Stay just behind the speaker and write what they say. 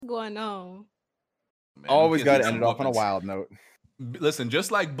going on? Man, Always kids got need to end some it off on a whoopings. wild note. Listen,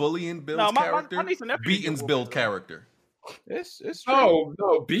 just like bullying builds my character, niece and nephew get beatings whoopings, build though. character. It's true.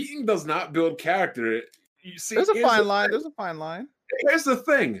 No, beating does not build character. You see, There's a here's fine the line. thing. There's a fine line. Here's the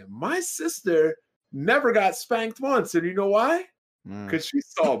thing. My sister never got spanked once, and you know why? Mm. Because she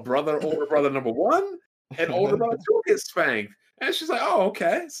saw older brother number 1 and older brother 2 get spanked, and she's like, "Oh,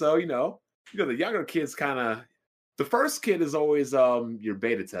 okay." So the younger kids kind of. The first kid is always your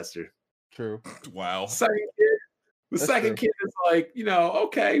beta tester. True. Wow. The That's second true. kid is like,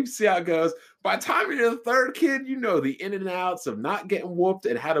 okay, see how it goes. By the time you're the third kid, you know the in and outs of not getting whooped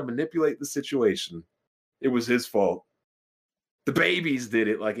and how to manipulate the situation. It was his fault. The babies did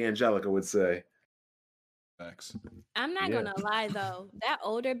it, like Angelica would say. Facts. I'm not gonna lie though, that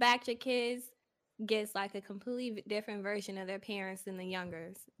older batch of kids gets like a completely different version of their parents than the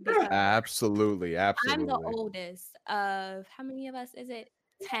youngers. Because Absolutely. I'm Absolutely. the oldest of how many of us is it?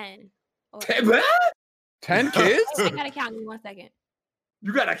 10. Or 10 kids? I gotta count in 1 second.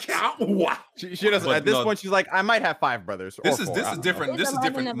 You gotta count? Wow. She doesn't. But At this no. point, she's like, I might have 5 brothers. This or is 4, this I is don't different. know. This is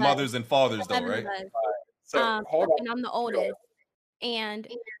 11 different of us. mothers and fathers, though, 11 right? of us. So hold on. And I'm the oldest. And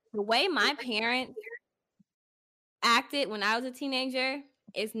the way my parents acted when I was a teenager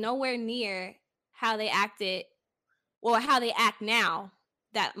is nowhere near how they acted or how they act now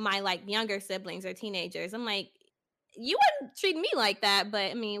that my like younger siblings are teenagers. I'm like, you wouldn't treat me like that,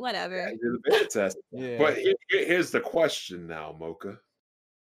 but I mean, whatever. Yeah, you're the beta test. Yeah. But here's the question now, Mocha.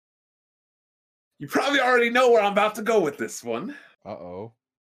 You probably already know where I'm about to go with this one. Uh-oh.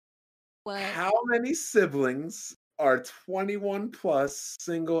 What? How many siblings are 21 plus,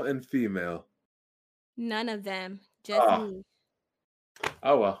 single and female? None of them. Just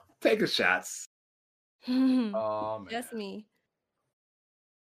Oh, well. Take a shots. me. Oh, man. Just me.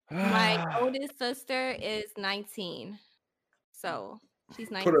 My oldest sister is 19. So she's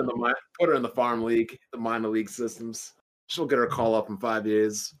 19. Put her in the farm league, the minor league systems. She'll get her call up in 5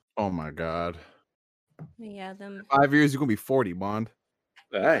 years. Oh, my God. Yeah, them. 5 years, you're going to be 40, Bond.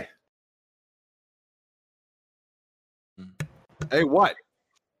 Hey. Hey, what?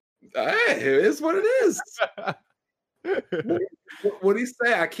 Hey, it is what it is. What do you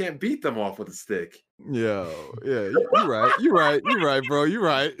say? I can't beat them off with a stick. Yeah, you're right. You're right, bro. You're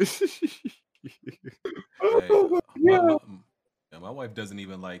right. My wife doesn't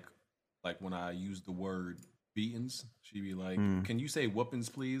even like when I use the word beatings. She'd be like, "Can you say whoopings,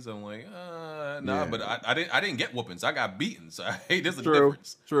 please?" I'm like, "Nah," Yeah. but I didn't get whoopings. I got beatings. Hey, there's a True.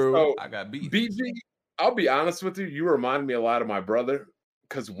 difference. True. So, I got beat. BG, I'll be honest with you. You remind me a lot of my brother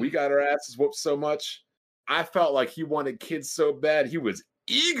because we got our asses whooped so much. I felt like he wanted kids so bad. He was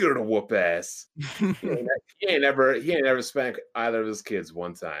eager to whoop ass. he ain't ever spanked either of his kids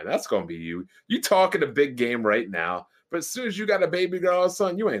one time. That's gonna be you. You talking a big game right now, but as soon as you got a baby girl or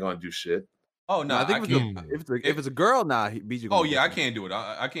son, you ain't gonna do shit. Oh no, I think if it's a girl, nah, BG. Oh yeah, I can't do it.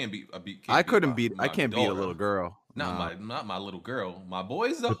 I can't beat. I can't beat a little girl. Not my little girl. My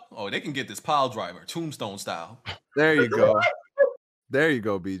boys though. Oh, they can get this pile driver, tombstone style. There you go. There you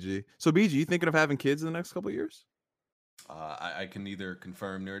go, BG. So BG, you thinking of having kids in the next couple of years? I can neither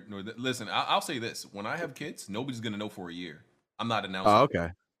confirm nor listen. I'll say this: when I have kids, nobody's gonna know for a year. I'm not announcing. Oh, okay.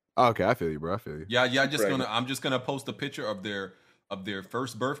 Okay, I feel you, bro. I feel you. Yeah. I'm just gonna post a picture of their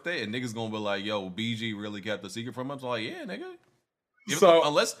first birthday, and niggas gonna be like, "Yo, BG really kept the secret from us." I'm like, yeah, nigga. So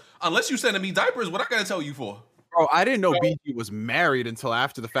unless you sending me diapers, what I gotta tell you for? Bro, I didn't know BG was married until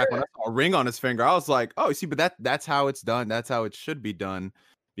after the fact. When I saw a ring on his finger, I was like, "Oh, you see, but that's how it's done. That's how it should be done."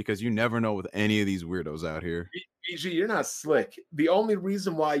 Because you never know with any of these weirdos out here. BG, you're not slick. The only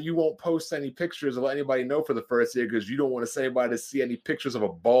reason why you won't post any pictures or let anybody know for the first year because you don't want to say anybody to see any pictures of a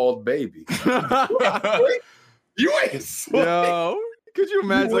bald baby. You ain't slick. Yo, could you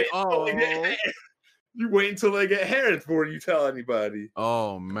imagine? You wait until they get hair before you tell anybody.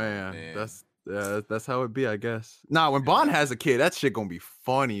 Oh man. That's how it be, I guess. Nah, when Bond has a kid, that shit gonna be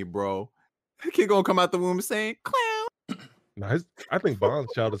funny, bro. The kid gonna come out the womb saying "clown." No, I think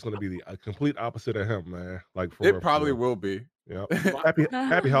Bond's child is gonna be the complete opposite of him, man. Like it probably will be. Yeah.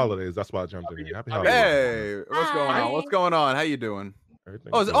 Happy holidays. That's why I jumped in here. Happy holidays. Hey, what's going on? What's going on? How you doing? It's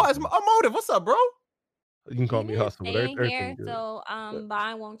Motive. What's up, bro? You can call me Hustle. Staying here, so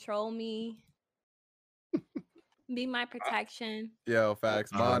Bond won't troll me. Be my protection. Yo,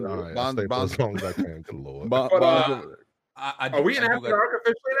 facts. Bond. As long as I can. Good Lord. Are we in After Dark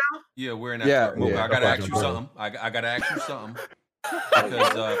officially now? Yeah, we're in After Dark. I gotta ask you something. I gotta ask you something.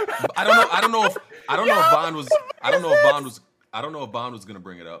 Because I don't know if Bond was gonna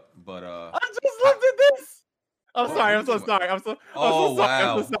bring it up, but I just looked at this. I'm sorry. I'm so sorry. I'm so sorry.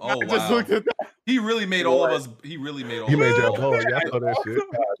 I'm so sorry. Oh, I just wow. looked at that. He really made all of us. He really made all He of made us y'all bald. bald. Yeah, I saw that shit.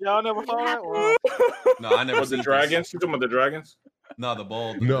 Y'all never saw that? Wow. No, I never Was seen the this. dragons? You talking about the dragons? No, the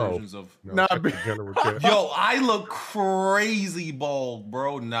bald No. versions of. No, Nah, check the but- general check. Yo, I look crazy bald,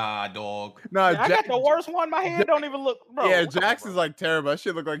 bro. Nah, dog. Nah, Yeah, I got the worst one. My head don't even look, bro. Yeah, What the Jax fuck, is bro? like terrible. That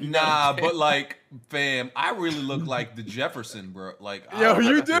shit look like you Nah, got but like, fam, I really look like the Jefferson, bro. Like, I Yo, look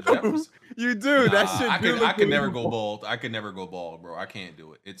you like the do. Jefferson. You do. That Nah, shit. I do could. look I could never go believable. bald. I could never go bald, bro. I can't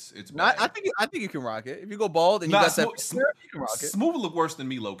do it. It's No, bad. I think you can rock it. If you go bald and you Nah, got that, Smooth, you can rock it. Smooth look worse than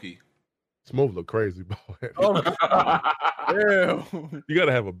me, low key. Smooth look crazy, bro. Oh, ew. You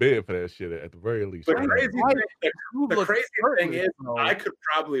gotta have a bed for that shit at the very least. The right? crazy Why- thing, the Look crazy thing perfect, is, bro. I could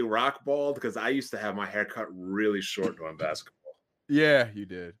probably rock bald because I used to have my hair cut really short during basketball. Yeah, you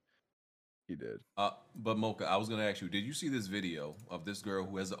did. You did. But Mocha, I was gonna ask you, did you see this video of this girl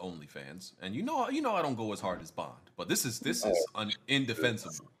who has the OnlyFans? And you know, I don't go as hard as Bond, but this is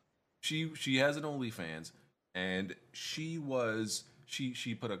indefensible. She has an OnlyFans, and she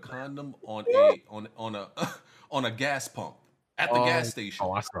put a condom on a gas pump at the gas station.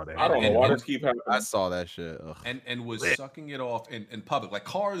 Oh, I saw that. I don't know why this keep happening. I saw that shit. Ugh. and was sucking it off in public. Like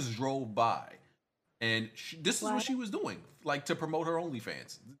cars drove by, and this is what she was doing, like to promote her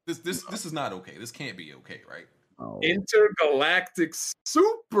OnlyFans. This is not okay. This can't be okay, right? Oh. Intergalactic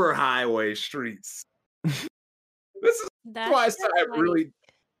superhighway streets. This is That's why I just, said I like- really.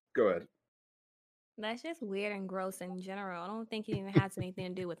 Go ahead. That's just weird and gross in general. I don't think it even has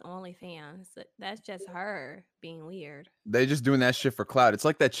anything to do with OnlyFans. That's just her being weird. They just doing that shit for clout. It's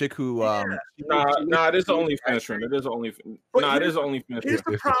like that chick who Nah, it is OnlyFans trend. It is OnlyFans. But Nah, it here's- is OnlyFans Here's trend.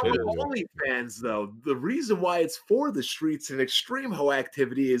 the It's problem the with OnlyFans, though. The reason why it's for the streets and extreme hoe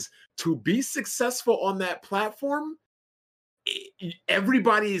activity is to be successful on that platform.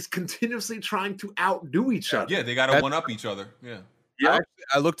 Everybody is continuously trying to outdo each other. Yeah, they gotta That- one up each other. Yeah.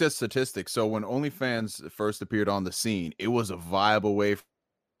 I looked at statistics. So when OnlyFans first appeared on the scene, it was a viable way. I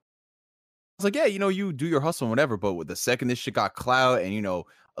was like, yeah, you do your hustle and whatever. But with the second this shit got clout and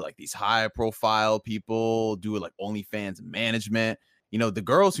like these high profile people do like OnlyFans management, the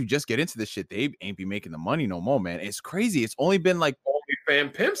girls who just get into this shit, they ain't be making the money no more, man. It's crazy. It's only been like,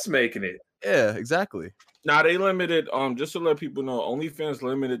 OnlyFans pimps making it. yeah, exactly. Nah, they limited. Just to let people know, OnlyFans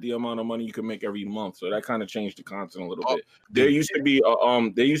limited the amount of money you can make every month, so that kind of changed the content a little bit. There used to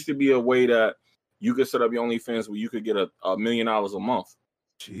be a way that you could set up your OnlyFans where you could get $1 million a month.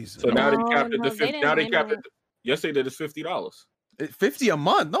 Jesus. So now they Oh, capped it no, to they 50. didn't Now they capped it. limit Yes, they did. It's $50. 50 a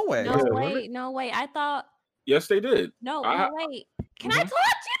month? No way. No Yeah. way, no way. I thought Yes, they did. no, I- no wait. Can I talk,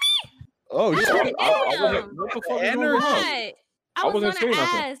 Jimmy? Oh, God shit. damn. What the fuck is Energy. going on? What? I I was wasn't gonna saying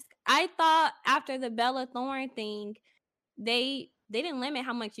nothing. ask. I thought after the Bella Thorne thing, they didn't limit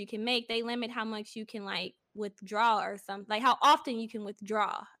how much you can make. They limit how much you can like withdraw or something. Like how often you can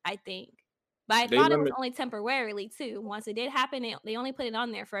withdraw, I think. But I They thought it was limit- only temporarily too. Once it did happen, they only put it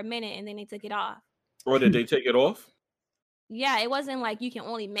on there for a minute and then they took it off. Or did they take it off? Yeah, it wasn't like you can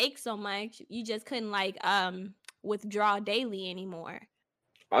only make so much. You just couldn't like withdraw daily anymore.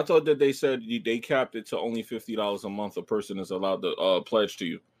 I thought that they said they capped it to only $50 a month. A person is allowed to pledge to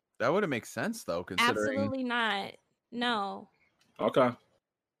you. That would have make sense though, considering. Absolutely not. No. Okay.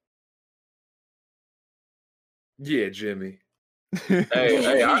 Yeah, Jimmy. Hey,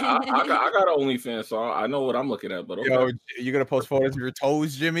 I got an OnlyFans, so I know what I'm looking at. But okay. Yo, you gonna post photos of your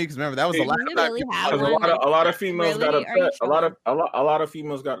toes, Jimmy? Because remember that was the Hey, last You time really people- have Because one? a lot of females got Really? Are you upset. A lot of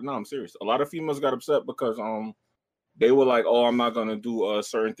females got. No, I'm serious. A lot of females got upset because they were like, "Oh, I'm not gonna do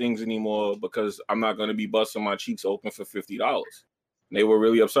certain things anymore because I'm not gonna be busting my cheeks open for $50." They were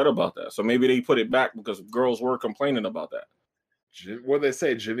really upset about that. So maybe they put it back because girls were complaining about that. What they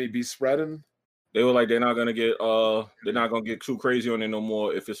say? Jimmy be spreading. They were like, they're not gonna get too crazy on it no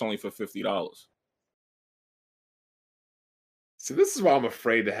more if it's only for $50. See, this is why I'm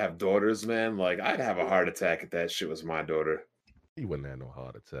afraid to have daughters, man. Like, I'd have a heart attack if that shit was my daughter. You wouldn't have no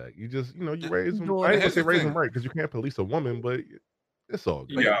heart attack. You just, you raise them. Well, I ain't gonna here's say the raise thing. them right because you can't police a woman, but it's all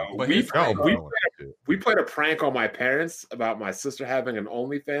good. Yeah, But we here's the thing. we played a prank on my parents about my sister having an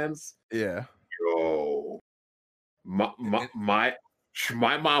OnlyFans. Yeah. Yo, my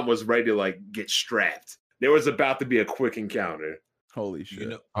mom was ready to like get strapped. There was about to be a quick encounter. Holy shit.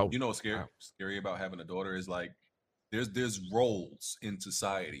 You know what's scary about having a daughter is like there's roles in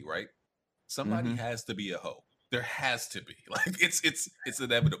society, right? Somebody Mhm. has to be a hoe. There has to be. Like it's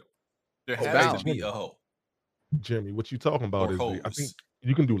inevitable. There has balance. to be a hoe. Jimmy, what you talking about Or is I hoes. think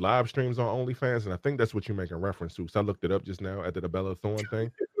you can do live streams on OnlyFans, and I think that's what you're making reference to. So I looked it up just now after the Bella Thorne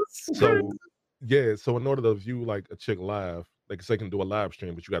thing. So yeah, so in order to view like a chick live, like say can do a live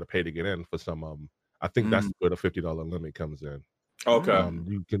stream, but you got to pay to get in for some I think that's where the $50 limit comes in. Okay.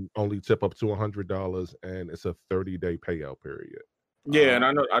 You can only tip up to $100, and it's a 30-day payout period. Yeah, and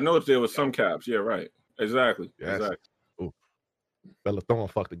I know there was some caps. Yeah, right. Exactly. Yes. Exactly. Ooh. Bella Thorne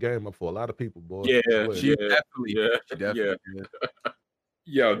fucked the game up for a lot of people, boy. Yeah, She yeah, definitely, yeah, she definitely did.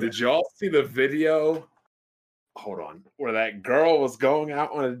 Yo, did y'all see the video? Hold on, where that girl was going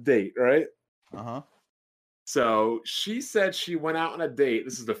out on a date, right? Uh-huh. So she said she went out on a date.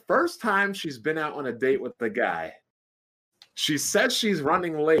 This is the first time she's been out on a date with the guy. She said she's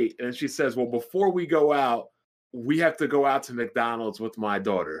running late, and she says, well, before we go out, we have to go out to McDonald's with my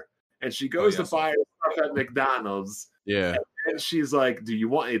daughter. And she goes to buy her stuff at McDonald's. Yeah. And she's like, do you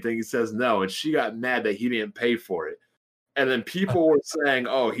want anything? He says no. And she got mad that he didn't pay for it. And then people were saying,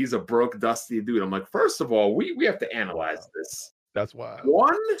 oh, he's a broke, dusty dude. I'm like, first of all, we have to analyze this. That's why.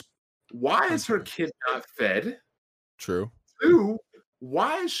 One, why is her kid not fed? True. Two,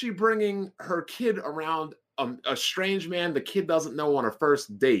 why is she bringing her kid around a strange man the kid doesn't know on a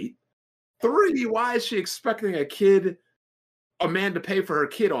first date? Three, why is she expecting a man to pay for her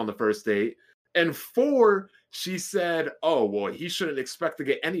kid on the first date? And four, she said, oh, well, he shouldn't expect to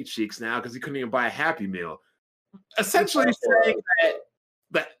get any cheeks now because he couldn't even buy a Happy Meal. Essentially saying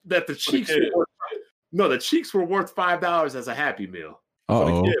that the cheeks the cheeks were worth $5 as a Happy Meal for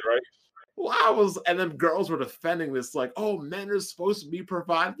the kid, right? Well, and then girls were defending this like, oh, men are supposed to be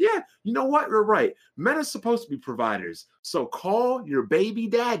providers. Yeah, you know what? You're right. Men are supposed to be providers. So call your baby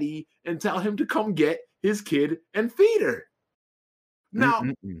daddy and tell him to come get his kid and feed her. Now,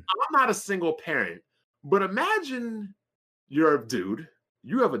 I'm not a single parent, but imagine you're a dude,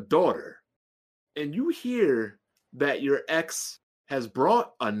 you have a daughter, and you hear that your ex has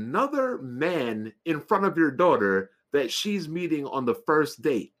brought another man in front of your daughter that she's meeting on the first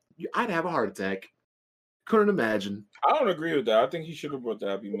date. I'd have a heart attack. Couldn't imagine. I don't agree with that. I think he should have brought the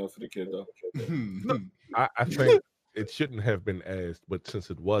Happy Meal for the kid, though. I think it shouldn't have been asked, but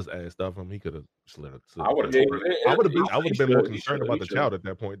since it was asked of him, he could have slid it. I would have been more concerned about the child at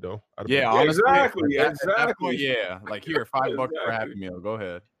that point, though. Honestly, exactly. Yeah, like here, $5 for a Happy Meal. Go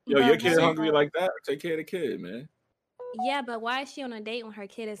ahead. Yo, your kid hungry like that? Take care of the kid, man. Yeah, but why is she on a date when her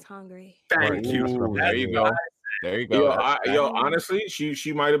kid is hungry? Thank you. There you go. There you go. Honestly,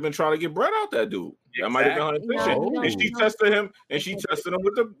 she might have been trying to get bread out that dude. That might have been her intention. And she tested him,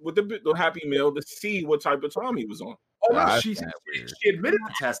 with the Happy Meal to see what type of time he was on. Oh no, she admitted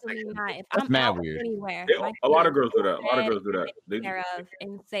to testing. If That's I'm mad out weird. Anywhere, A lot of girls do that. Taken care of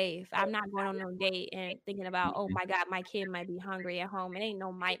and safe. I'm not going on no date and thinking about, oh my God, my kid might be hungry at home. It ain't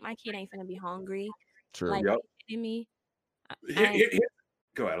no my kid ain't gonna be hungry. True. Like, Yep. you kidding me?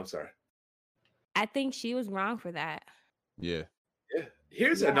 Go ahead. I'm sorry. I think she was wrong for that. Yeah.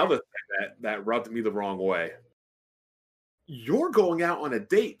 Here's another thing that rubbed me the wrong way. You're going out on a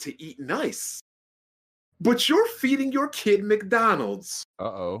date to eat nice, but you're feeding your kid McDonald's.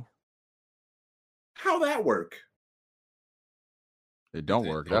 Uh-oh. How that work? It don't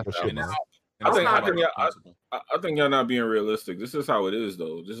work. That's for sure. I think y'all not being realistic. This is how it is,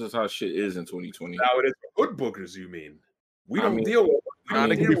 though. This is how shit is in 2020. How it is for good bookers, you mean? We don't deal with.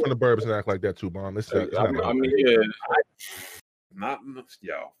 They can be from the burbs and act like that too, Bomb. Nope.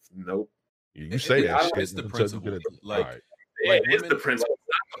 You say that. It's the principle. It's the principle. It's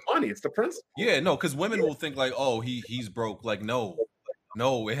not the money. It's the principle. Yeah, no, because women will think like, oh, he's broke. Like, no,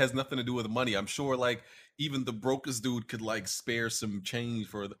 it has nothing to do with money. I'm sure, like, even the brokest dude could like spare some change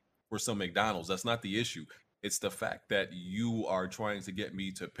for some McDonald's. That's not the issue. It's the fact that you are trying to get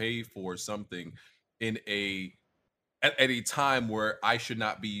me to pay for something at a time where I should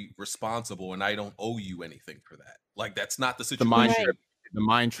not be responsible and I don't owe you anything for that. Like, that's not the situation. The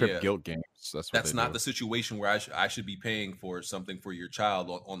mind trip guilt games. That's not the situation where I should be paying for something for your child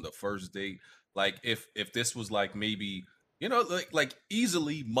on the first date. Like, if this was like maybe, like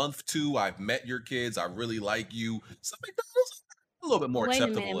easily month 2, I've met your kids, I really like you. Something a little bit more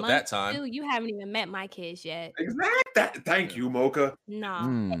acceptable at that time. 2, you haven't even met my kids yet. Exactly. Thank you, Mocha.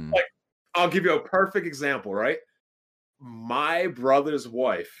 No. Like, I'll give you a perfect example, right? My brother's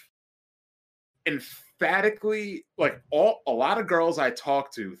wife, emphatically, like a lot of girls I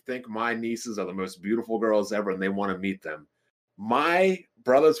talk to think my nieces are the most beautiful girls ever and they want to meet them. My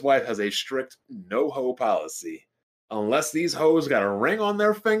brother's wife has a strict no-ho policy. Unless these hoes got a ring on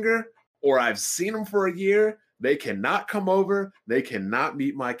their finger or I've seen them for a year, they cannot come over. They cannot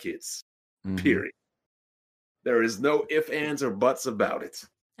meet my kids. Period. There is no ifs, ands, or buts about it.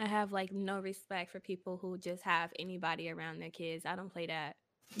 I have like no respect for people who just have anybody around their kids. I don't play that.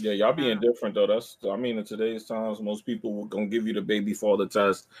 Yeah, y'all being different though. I mean, in today's times, most people gonna give you the baby father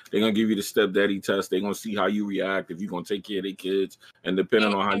test. They're gonna give you the stepdaddy test. They're gonna see how you react, if you're gonna take care of their kids, and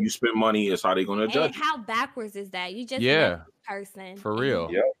depending on how you spend money, is how they're gonna judge you. How backwards is that? You just met Yeah, this person for and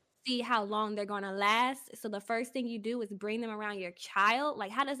real. you see how long they're gonna last. So the first thing you do is bring them around your child.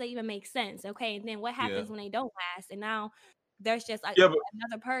 Like, how does that even make sense? Okay, and then what happens when they don't last? And now there's just like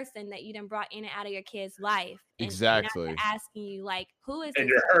another person that you done brought in and out of your kid's life. And now Exactly. they're asking you, like, who is And this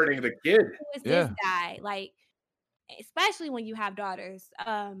you're person? hurting the kid. Who is this guy? Like, especially when you have daughters.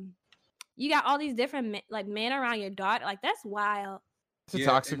 You got all these different men around your daughter. Like, that's wild. It's a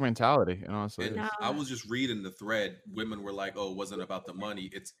toxic mentality, honestly. And I was just reading the thread. Women were like, "Oh, it wasn't about the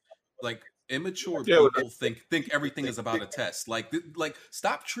money." It's like immature people think everything is about a test. Like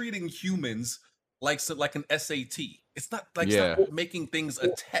stop treating humans like an SAT. It's not like stop making things a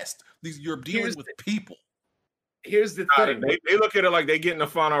test. You're dealing with people. Here's the thing: they look at it like they getting the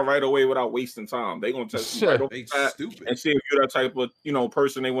fun out right away without wasting time. They gonna test you right off the bat and see if you're that type of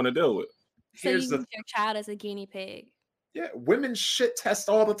person they want to deal with. So you use your child as a guinea pig. Yeah, women shit test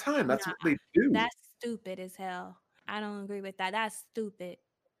all the time. That's what they do. That's stupid as hell. I don't agree with that. That's stupid.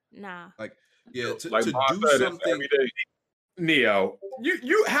 Nah. Like, yeah, to like do something. Neo,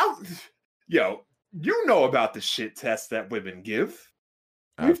 you know about the shit test that women give.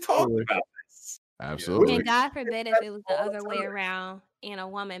 We've talked about this. Absolutely. And God forbid if it was the other way around and a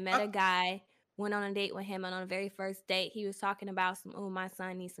woman met a guy, went on a date with him, and on the very first date, he was talking about my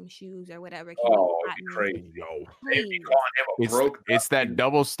son needs some shoes or whatever. Crazy, It's that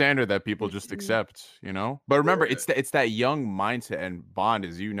double standard that people just accept, But remember, it's that young mindset and bond,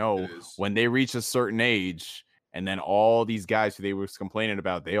 as you know, when they reach a certain age, and then all these guys who they was complaining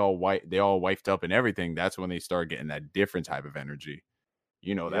about, they all wifed up and everything. That's when they start getting that different type of energy.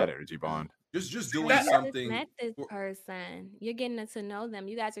 That energy bond. Just doing something. You met this person. You're getting to know them.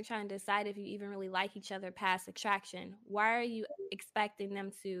 You guys are trying to decide if you even really like each other past attraction. Why are you expecting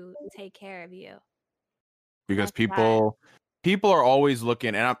them to take care of you? Because people are always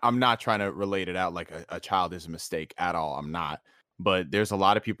looking, and I'm not trying to relate it out like a child is a mistake at all. I'm not. But there's a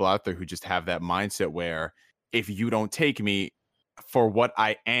lot of people out there who just have that mindset where if you don't take me for what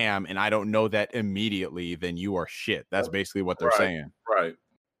I am and I don't know that immediately, then you are shit. That's basically what they're saying. Right.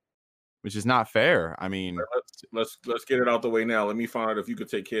 Which is not fair. I mean, let's get it out the way now. Let me find out if you could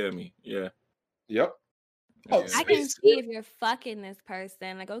take care of me. Yeah. Yep. I can see if you're fucking this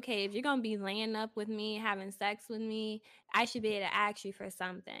person. Like, okay, if you're gonna be laying up with me, having sex with me, I should be able to ask you for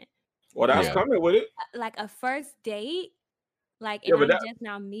something. Well, that's coming with it. Like a first date. Like, and I'm just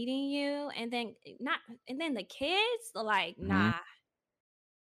now meeting you, and then the kids, like, nah.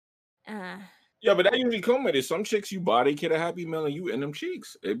 Yeah, but that usually come with it. Some chicks you buy they kid a Happy Meal and you in them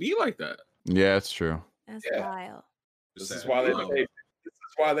cheeks. It be like that. Yeah, it's true. That's wild. This is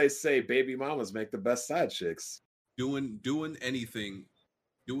why they say baby mamas make the best side chicks. Doing anything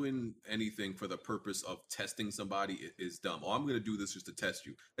for the purpose of testing somebody is dumb. Oh, I'm gonna do this just to test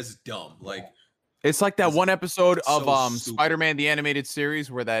you. That's dumb. Like, it's like that one episode of Spider-Man the Animated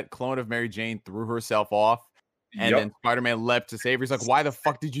Series where that clone of Mary Jane threw herself off. And then Spider-Man leapt to save her. He's like, why the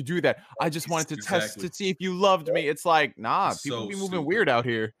fuck did you do that? I just wanted to test to see if you loved me. It's like, nah, people be moving weird out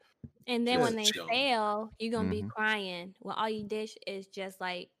here. And then when they fail, you're going to be crying. Well, all you did is just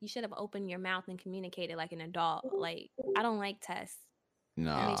like, you should have opened your mouth and communicated like an adult. Like, I don't like tests.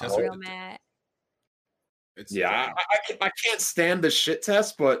 No. I'm real mad. I can't stand the shit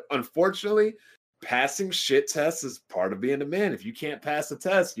test, but unfortunately, passing shit tests is part of being a man. If you can't pass a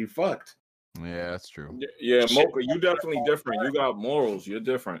test, you fucked. Yeah, that's true. Yeah, Mocha, you definitely different. You got morals. You're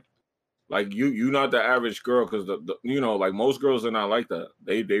different. Like you not the average girl because like most girls are not like that.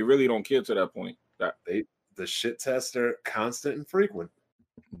 They really don't care to that point. That the shit tests are constant and frequent.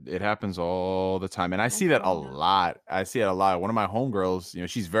 It happens all the time, and I see that a lot. One of my homegirls,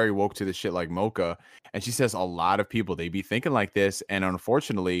 she's very woke to the shit like Mocha, and she says a lot of people they be thinking like this, and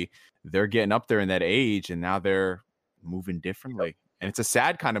unfortunately, they're getting up there in that age, and now they're moving differently. And it's a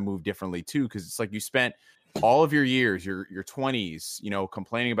sad kind of move differently too, because it's like you spent all of your years, your 20s,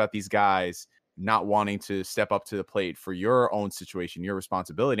 complaining about these guys not wanting to step up to the plate for your own situation, your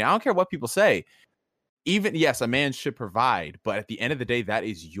responsibility. I don't care what people say. Even, yes, a man should provide, but at the end of the day, that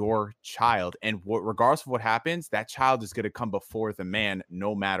is your child. And regardless of what happens, that child is going to come before the man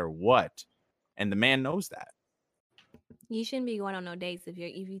no matter what. And the man knows that. You shouldn't be going on no dates if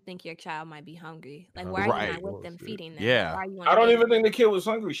you think your child might be hungry. Like, why are you not with them feeding them? Yeah. Why are you I don't even think the kid was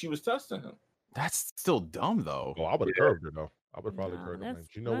hungry. She was testing him. That's still dumb, though. Oh, I would have curved her, though. I would probably curved her.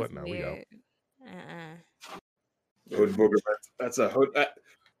 You know what? Now we go. Hood booger. That's a hood.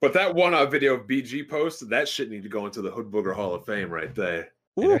 But that one video of BG posted, that shit need to go into the Hood Booger Hall of Fame right there.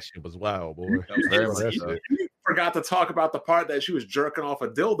 Yeah, that shit was wild, boy. That was Very crazy. much That so. shit. You forgot to talk about the part that she was jerking off a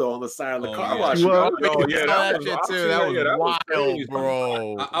dildo on the side of the Oh, car yeah. wash. She was. Oh yeah, that was, shit I've too. seen That was yeah, was crazy. wild,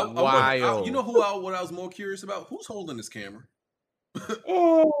 bro. Wild. You know what I was more curious about? Who's holding this camera?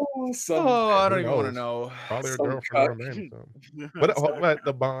 Oh, some Oh, I don't Who even want to knows? know. Probably her Some girlfriend or cuck. man or something. But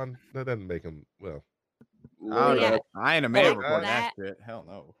the bond, that doesn't make him, well, I don't Yeah. know. I ain't a man Like recording that that- shit. Hell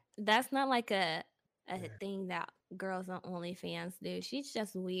no. That's not like a thing that girls on OnlyFans do. She's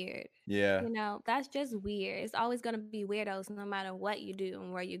just weird. Yeah. You know, that's just weird. It's always gonna be weirdos no matter what you do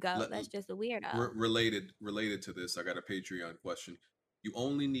and where you go. Let- That's just a weirdo. Related to this, I got a Patreon question. You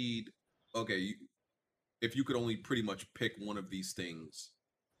only need if you could only pretty much pick one of these things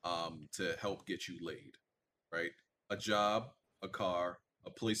to help get you laid, right? A job, a car, a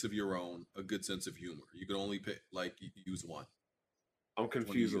place of your own, a good sense of humor. You could only pick use one. I'm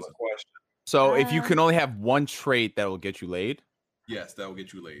confused with the question. So if you Uh, can only have one trait that will get you laid, Yes, that will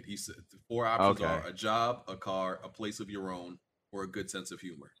get you laid. He said the 4 options Okay. are a job, a car, a place of your own, or a good sense of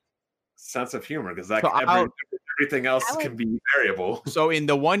humor. Sense of humor, because that So everything else I would- can be variable. so in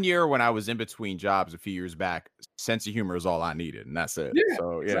the 1 year when I was in between jobs a few years back, sense of humor is all I needed, and that's it. Yeah,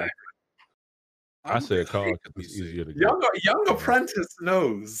 So yeah. exactly. I said car hate because me it's say- easier to get. Young apprentice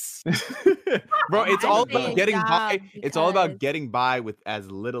knows. Bro, it's I all would say about a getting by. job It's all about because- getting by with as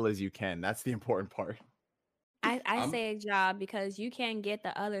little as you can. That's the important part. I I'm- say a job because you can't get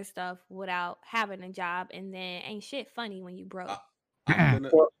the other stuff without having a job, and then ain't shit funny when you broke. I'm gonna,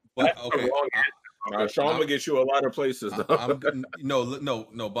 Well, but that's the okay. wrong Sean will get you a lot of places though.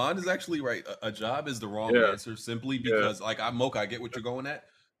 No. Bond is actually right. A job is the wrong Yeah. answer simply because, I get what you're going at,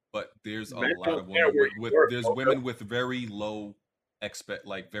 but there's a Man, lot of don't care women where you work, there's okay? women with very low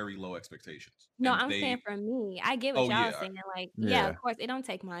expectations. No, and I'm saying for me, I get what Oh, y'all yeah. saying. Like, Yeah. yeah, of course, it don't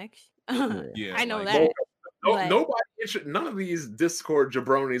take much. Yeah, I know like- that. But- None of these Discord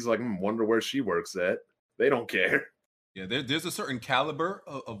jabronis like wonder where she works at. They don't care. Yeah, there's a certain caliber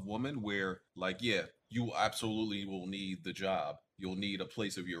of woman where, you absolutely will need the job. You'll need a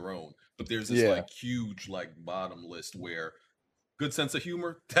place of your own. But there's this Yeah. huge bottom list where good sense of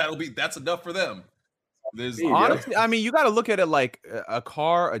humor, that's enough for them. There's Yeah. Honestly, I mean, you got to look at it like a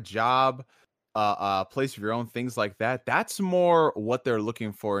car, a job, a place of your own, things like that. That's more what they're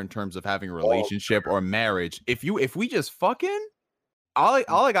looking for in terms of having a relationship or marriage. If we just fucking, all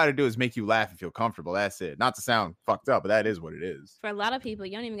I got to do is make you laugh and feel comfortable. That's it. Not to sound fucked up, but that is what it is. For a lot of people,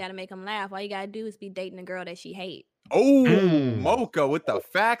 you don't even got to make them laugh. All you got to do is be dating a girl that she hate. Oh, Mm. Mocha with the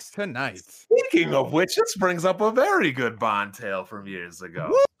facts tonight. Speaking of which, this brings up a very good Bond tale from years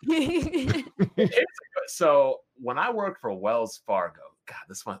ago. So when I worked for Wells Fargo, God,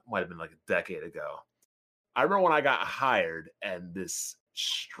 this might have been like a decade ago. I remember when I got hired, and this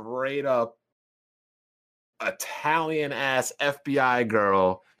straight up Italian ass FBI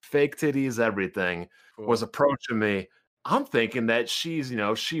girl, fake titties, everything, was approaching me. I'm thinking that she's,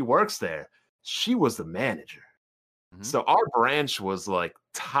 she works there. She was the manager. Mhm. So our branch was like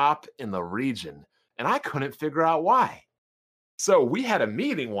top in the region, and I couldn't figure out why. So we had a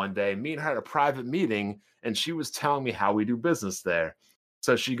meeting one day, me and her had a private meeting, and she was telling me how we do business there.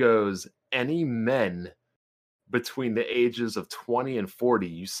 So she goes, any men between the ages of 20 and 40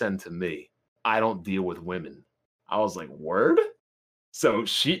 you send to me. I don't deal with women. I was like, word? So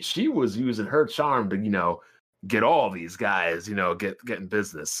she was using her charm to, get all these guys, get in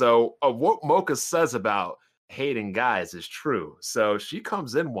business. So what Mocha says about hating guys is true. So she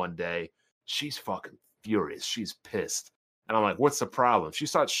comes in one day, she's fucking furious. She's pissed. And I'm like, what's the problem? She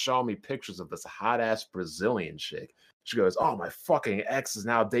starts showing me pictures of this hot ass Brazilian chick. She goes, oh, my fucking ex is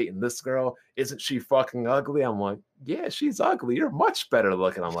now dating this girl. Isn't she fucking ugly? I'm like, yeah, she's ugly. You're much better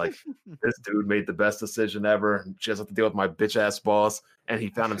looking. I'm like, this dude made the best decision ever. She doesn't have to deal with my bitch ass boss. And he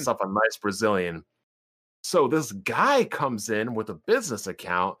found himself a nice Brazilian. So this guy comes in with a business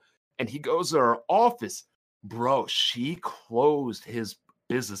account and he goes to her office. Bro, she closed his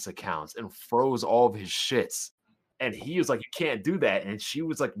business accounts and froze all of his shits. And he was like, you can't do that. And she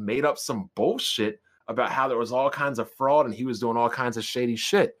was like, made up some bullshit about how there was all kinds of fraud and he was doing all kinds of shady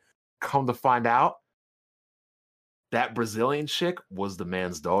shit. Come to find out, that Brazilian chick was the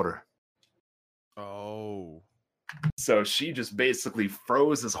man's daughter. Oh. So she just basically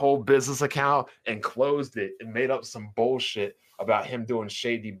froze his whole business account and closed it and made up some bullshit about him doing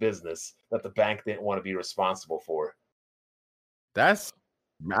shady business that the bank didn't want to be responsible for. That's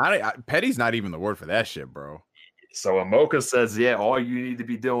petty's not even the word for that shit, bro. So Amoka says, yeah, all you need to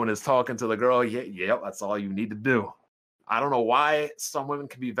be doing is talking to the girl. Yeah, that's all you need to do. I don't know why some women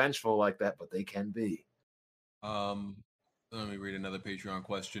can be vengeful like that, but they can be. Let me read another Patreon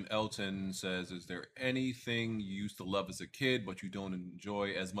question. Elton says, "Is there anything you used to love as a kid but you don't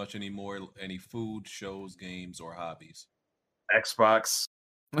enjoy as much anymore? Any food, shows, games, or hobbies?" Xbox.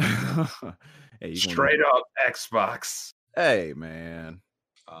 Hey, Straight up Xbox. Hey, man.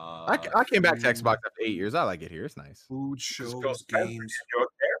 I came back to Xbox after 8 years. I like it here. It's nice. Food, shows, games. Your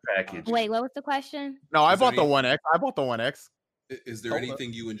care package. Wait, what was the question? No, I Is there bought the any- One X. I bought the One X. Is there Hold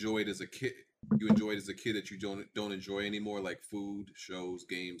anything you enjoyed as a kid? You enjoyed as a kid that you don't enjoy anymore, like food, shows,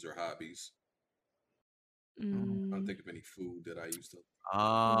 games, or hobbies? I don't think of any food that I used to.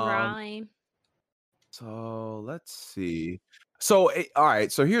 Right. So let's see. So all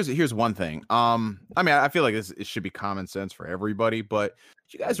right. So here's one thing. I mean, I feel like it should be common sense for everybody. But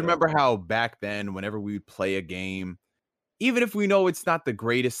do you guys remember how back then, whenever we would play a game, even if we know it's not the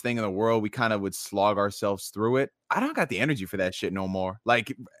greatest thing in the world, we kind of would slog ourselves through it. I don't got the energy for that shit no more.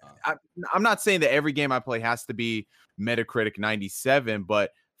 Like, I'm not saying that every game I play has to be Metacritic 97,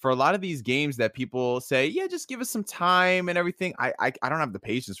 but for a lot of these games that people say, yeah, just give us some time and everything, I don't have the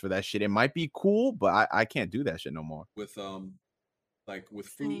patience for that shit. It might be cool, but I can't do that shit no more. With like with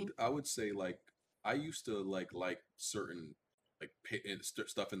food, I would say like I used to like certain like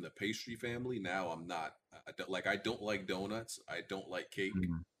stuff in the pastry family. Now I'm not. I don't like donuts. I don't like cake.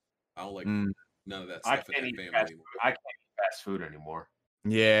 I don't like none of that stuff in that family anymore. I can't eat fast food anymore.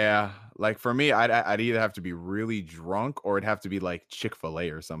 Yeah, like for me, I'd either have to be really drunk or it'd have to be like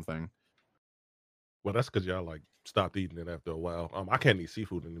Chick-fil-A or something. Well, that's because y'all like stopped eating it after a while. I can't eat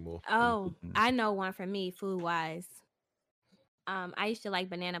seafood anymore. Oh, I know one for me, food wise. I used to like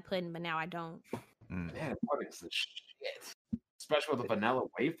banana pudding, but now I don't. Man, what is this shit? Especially with the vanilla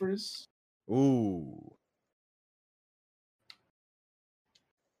wafers. Ooh.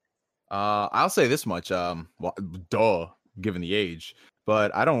 I'll say this much. Well, duh, given the age,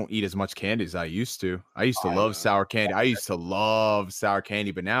 but I don't eat as much candy as I used to. I used to love sour candy. I used to love sour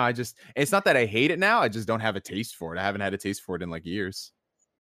candy, but now it's not that I hate it now. I just don't have a taste for it. I haven't had a taste for it in like years.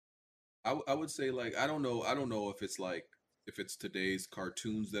 I would say like I don't know if it's like if it's today's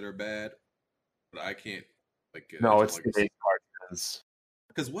cartoons that are bad, but I can't like get No, it's like today's cartoons.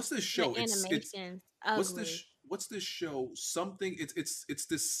 Because what's this show? Animations. What's this show? Something. It's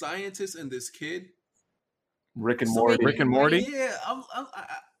this scientist and this kid. Rick and Morty. Rick and Morty. Yeah,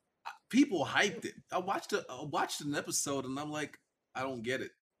 people hyped it. I watched an episode and I'm like, I don't get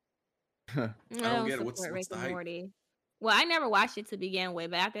it. I don't get it. What's the hype? Morty. Well, I never watched it to begin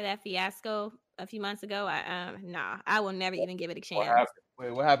with, but after that fiasco a few months ago, I will never even give it a chance.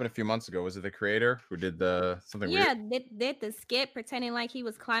 What happened a few months ago? Was it the creator who did something weird? Yeah, did the skit pretending like he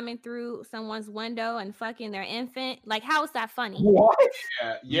was climbing through someone's window and fucking their infant? Like, how is that funny? What?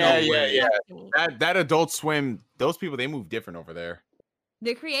 Yeah. That Adult Swim, those people, they move different over there.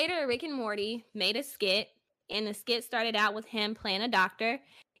 The creator of Rick and Morty made a skit, and the skit started out with him playing a doctor.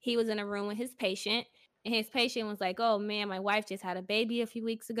 He was in a room with his patient, and his patient was like, "Oh man, my wife just had a baby a few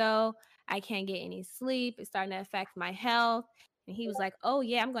weeks ago. I can't get any sleep. It's starting to affect my health." And he was like, "Oh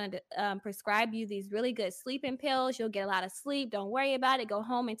yeah, I'm going to prescribe you these really good sleeping pills. You'll get a lot of sleep. Don't worry about it. Go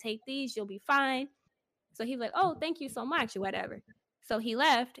home and take these. You'll be fine." So he was like, "Oh, thank you so much," or whatever. So he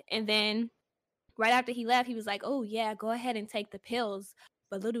left, and then right after he left, he was like, "Oh yeah, go ahead and take the pills.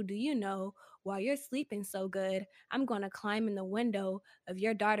 But little do you know, while you're sleeping so good, I'm going to climb in the window of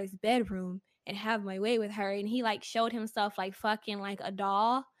your daughter's bedroom and have my way with her." And he like showed himself like fucking like a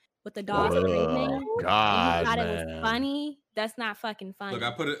doll with the doll screaming. God, and he thought it was funny. That's not fucking funny.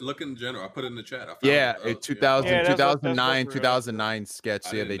 Look in general. I put it in the chat. I found it, 2009 that's 2009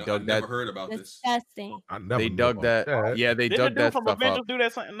 sketch. Yeah, they dug that. Never heard about this. Disgusting. They dug that. Yeah, they dug that from stuff Avengers up. Do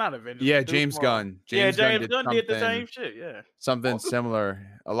that something? Not Avengers. Yeah, James Gunn. James Gunn did the same shit. Yeah, something similar.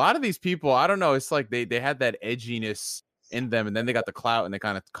 A lot of these people, I don't know. It's like they had that edginess in them, and then they got the clout, and they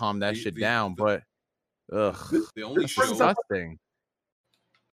kind of calmed that shit down. But the only show disgusting.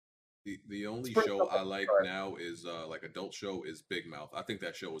 The only show I like now is like adult show is Big Mouth. I think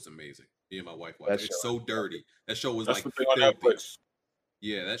that show is amazing. Me and my wife watch it. It's so dirty. That show was like filthy.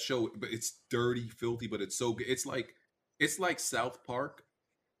 Yeah, that show, but it's dirty, filthy, but it's so good. It's like South Park,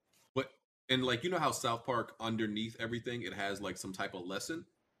 but and like you know how South Park underneath everything it has like some type of lesson.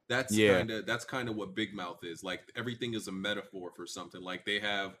 That's kind of what Big Mouth is. Like everything is a metaphor for something. Like they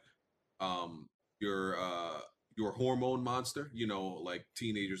have your hormone monster, you know, like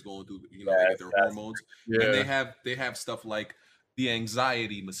teenagers going through, you know, they get their hormones. Yeah. And they have stuff like the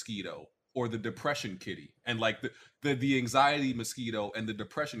anxiety mosquito or the depression kitty. And like the anxiety mosquito and the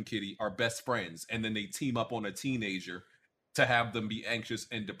depression kitty are best friends. And then they team up on a teenager to have them be anxious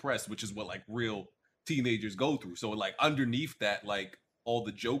and depressed, which is what like real teenagers go through. So like underneath that, like all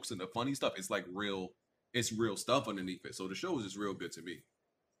the jokes and the funny stuff, it's like real it's real stuff underneath it. So the show is just real good to me.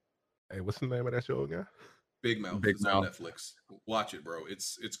 Hey, what's the name of that show again? Big Mouth. Big It's on Netflix. Watch it, bro.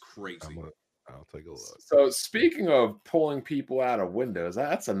 It's crazy. I'll take a look. So speaking of pulling people out of windows,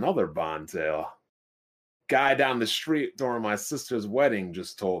 that's another Bond tale. Guy down the street during my sister's wedding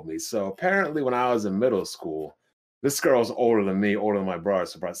just told me. So apparently when I was in middle school, this girl's older than me, older than my brother,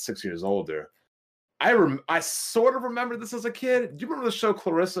 so about 6 years older. I sort of remember this as a kid. Do you remember the show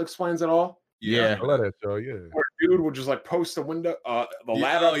Clarissa Explains It All? Yeah. I love that show, yeah. Where a dude would just like post the window, the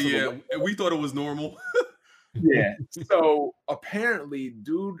ladder up to the window. And we thought it was normal. Yeah. So apparently,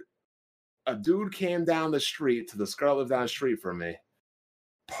 a dude came down the street to this girl that lived down the street from me,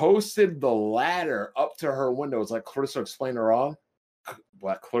 posted the ladder up to her window. It's like Clarissa Explains It All.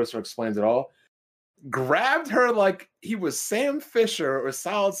 What Clarissa Explains It All. Grabbed her like he was Sam Fisher or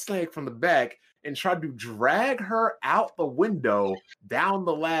Solid Snake from the back and tried to drag her out the window down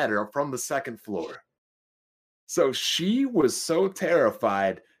the ladder from the second floor. So she was so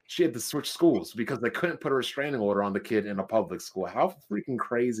terrified, she had to switch schools because they couldn't put a restraining order on the kid in a public school. How freaking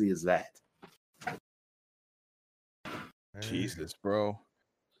crazy is that? Jesus, bro.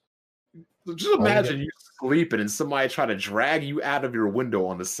 So just imagine you sleeping and somebody trying to drag you out of your window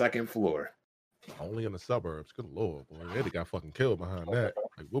on the second floor. Only in the suburbs. Good lord, boy. They got fucking killed behind that.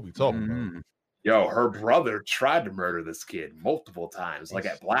 Like, what we talking about? Yo, her brother tried to murder this kid multiple times, like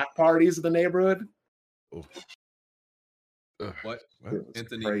at black parties in the neighborhood. What?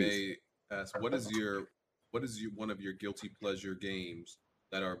 Anthony May asked, what is one of your guilty pleasure games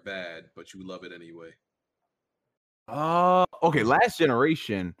that are bad, but you love it anyway? Okay, Last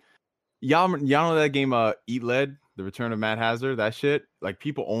Generation. Y'all know that game, Eat Lead, The Return of Mad Hazard? That shit, like,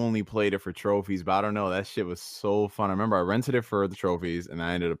 people only played it for trophies, but I don't know. That shit was so fun. I remember I rented it for the trophies, and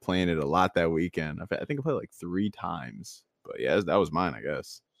I ended up playing it a lot that weekend. I think I played like 3 times. But yeah, that was mine, I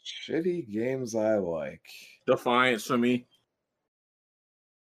guess. Shitty games I like. Defiance for me.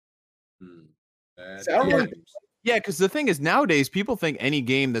 Yeah, because the thing is, nowadays, people think any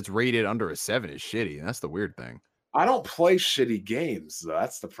game that's rated under a 7 is shitty, and that's the weird thing. I don't play shitty games, though.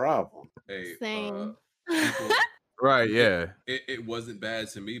 That's the problem. Hey, Same. Right, yeah. It wasn't bad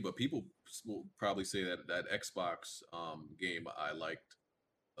to me, but people will probably say that Xbox game I liked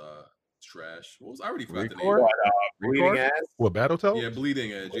trash. What was I already forgot the name? What, Bleeding Edge? What, Battletoads? Yeah,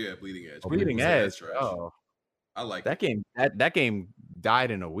 Bleeding Edge. Yeah, Bleeding Edge. Bleeding Edge. Trash. Oh, I like that game. That game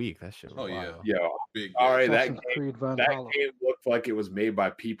died in a week. That shit. Was yeah. Yo, big. All right, that Creed game looked like it was made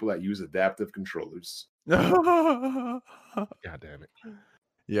by people that use adaptive controllers. God damn it.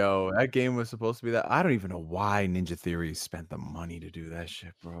 Yo, that game was supposed to be that. I don't even know why Ninja Theory spent the money to do that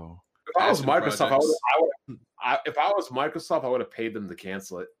shit, bro. If I was Microsoft, I would have paid them to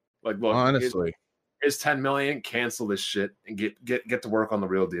cancel it. Like, look, honestly, here's 10 million. Cancel this shit and get to work on the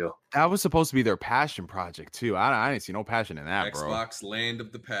real deal. That was supposed to be their passion project too. I didn't see no passion in that, bro. Xbox Land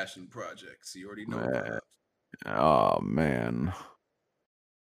of the Passion projects. You already know that. Oh man.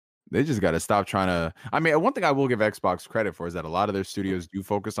 They just got to stop trying to. I mean, one thing I will give Xbox credit for is that a lot of their studios do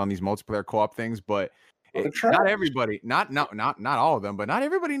focus on these multiplayer co-op things, but not everybody, not all of them, but not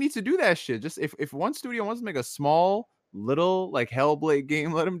everybody needs to do that shit. Just if one studio wants to make a small little like Hellblade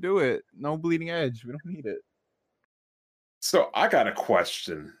game, let them do it. No Bleeding Edge. We don't need it. So I got a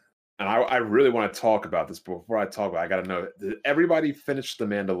question, and I really want to talk about this. But before I talk about it, I got to know: did everybody finish The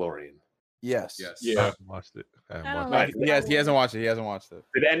Mandalorian? Yes. Yeah. I haven't watched it. Yes, he hasn't watched it. He hasn't watched it.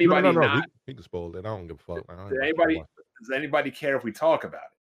 Did anybody not? He can spoil it. I don't give a fuck. Does anybody care if we talk about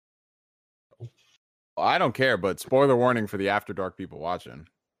it? Well, I don't care, but spoiler warning for the After Dark people watching.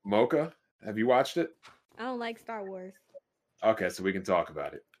 Mocha, have you watched it? I don't like Star Wars. Okay, so we can talk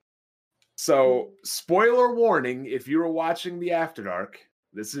about it. So, spoiler warning, if you were watching the After Dark,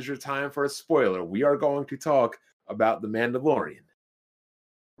 this is your time for a spoiler. We are going to talk about The Mandalorian.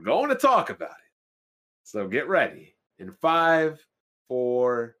 We're going to talk about it. So get ready. In 5,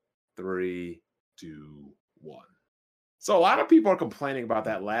 4, 3, 2, 1. So a lot of people are complaining about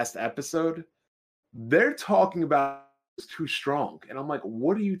that last episode. They're talking about it's too strong. And I'm like,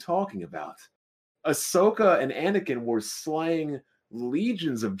 what are you talking about? Ahsoka and Anakin were slaying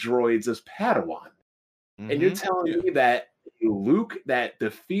legions of droids as Padawan. And you're telling me that Luke that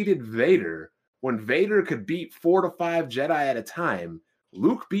defeated Vader when Vader could beat 4 to 5 Jedi at a time,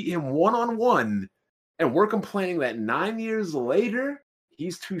 Luke beat him one-on-one, and we're complaining that 9 years later,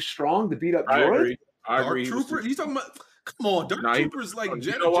 he's too strong to beat up droids? I agree. Dark Trooper? You talking about... Come on, Dark Trooper's like...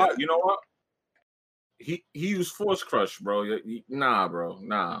 You know what? He used Force Crush, bro. Nah, bro.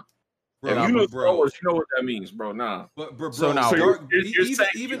 Nah. Bro, you know Star Wars, you know what that means, bro. Nah. But bro, so now you're saying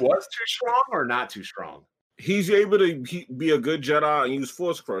he was too strong or not too strong? He's able to be a good Jedi and use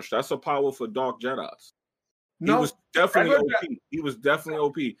Force Crush. That's a power for Dark Jedis. He was definitely OP. He was definitely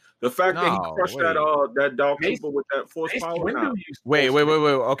OP. The fact that he crushed that Dark Trooper with that force power. Nah. Wait.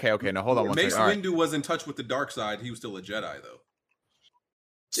 Okay. Now hold on one Mace second. Windu was in touch with the dark side. He was still a Jedi though.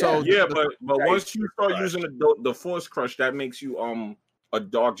 So but once you start using the force crush, that makes you a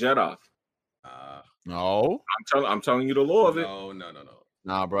dark Jedi. No, I'm telling you the lore of it. No.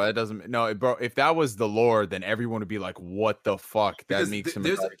 Nah, bro, it doesn't. No, bro. If that was the lore, then everyone would be like, "What the fuck?" That makes him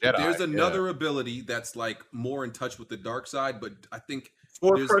a dark Jedi. There's another ability that's like more in touch with the dark side, but I think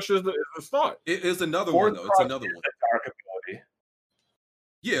force crush is the start. It is another one though. It's another one. Dark ability.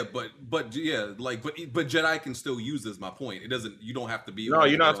 Yeah, but Jedi can still use this. My point. It doesn't. You don't have to be. No,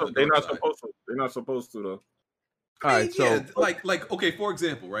 you're not. They're not supposed to. They're not supposed to though. All right, so okay, for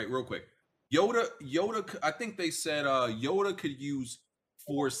example, right, real quick, Yoda. I think they said Yoda could use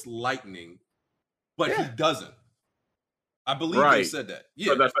Force lightning, but he doesn't. I believe they said that.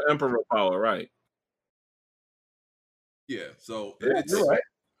 Yeah, so that's the Emperor power, right? Yeah, so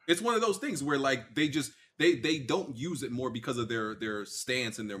it's one of those things where like they just they don't use it more because of their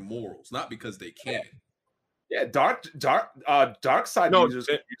stance and their morals, not because they can. Yeah, dark side users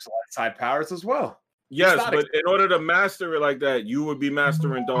use light side powers as well. Yes, but in order to master it like that, you would be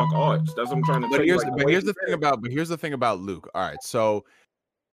mastering dark arts. That's what I'm trying to tell you. But here's the thing about Luke. All right, so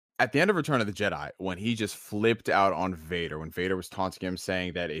at the end of Return of the Jedi, when he just flipped out on Vader, when Vader was taunting him,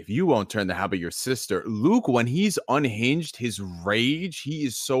 saying that if you won't turn, then how about your sister? Luke, when he's unhinged, his rage, he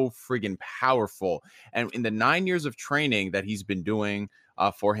is so friggin' powerful. And in the 9 years of training that he's been doing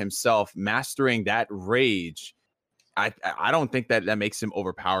for himself, mastering that rage, I don't think that makes him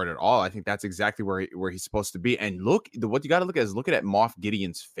overpowered at all. I think that's exactly where he's supposed to be. And what you got to look at is looking at Moff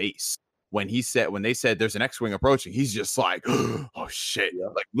Gideon's face. When they said there's an X-Wing approaching, he's just like, oh shit. Yeah.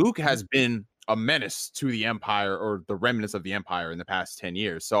 Like Luke has been a menace to the Empire or the remnants of the Empire in the past 10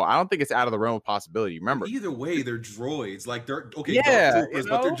 years. So I don't think it's out of the realm of possibility. Remember, either way, they're droids. Like they're but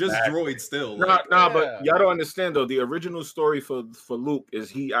they're just droids still. But y'all don't understand though. The original story for Luke is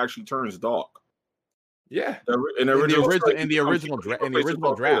he actually turns dark. Yeah. In the original draft. In the original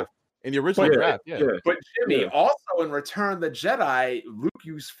draft, yeah. But Jimmy, also in Return of the Jedi, Luke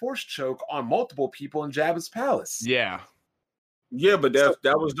used Force Choke on multiple people in Jabba's palace. Yeah. Yeah, but that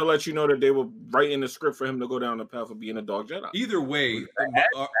was to let you know that they were writing the script for him to go down the path of being a dark Jedi. Either way,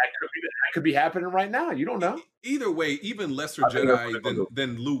 that could be happening right now. You don't know. Either way, even lesser Jedi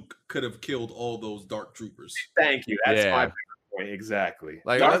than Luke could have killed all those dark troopers. Thank you. That's my point. Exactly.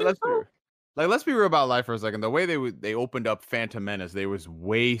 Let's be real about life for a second. The way they opened up Phantom Menace, they was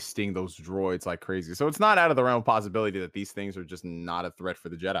wasting those droids like crazy. So it's not out of the realm of possibility that these things are just not a threat for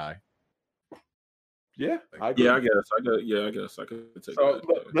the Jedi. Yeah, I guess I could take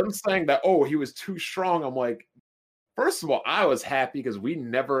that. Them saying that, he was too strong. I'm like, first of all, I was happy because we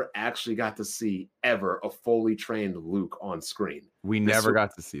never actually got to see ever a fully trained Luke on screen. We never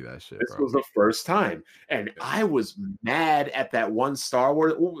got to see that shit. This was the first time. And I was mad at that one Star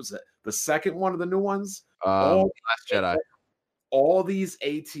Wars. What was it? The second one of the new ones? Last Jedi. All these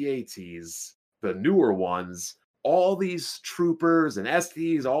AT-ATs, the newer ones, all these troopers and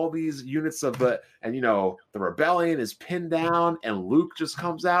STs, all these units of the rebellion is pinned down and Luke just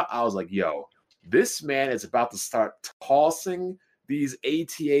comes out. I was like, yo, this man is about to start tossing these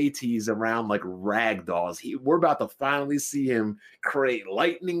AT-ATs around like rag dolls. We're about to finally see him create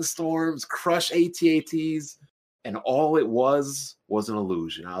lightning storms, crush AT-ATs, and all it was an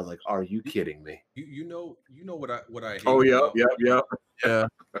illusion. I was like, "Are you kidding me?" You know what I hate. Oh yeah.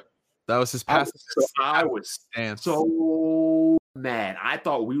 That was his past. I was so mad. I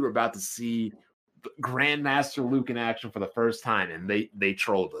thought we were about to see Grandmaster Luke in action for the first time, and they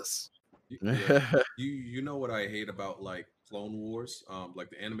trolled us. Yeah. you know what I hate about like Clone Wars, like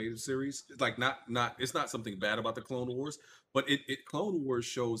the animated series. It's like not it's not something bad about the Clone Wars, but it Clone Wars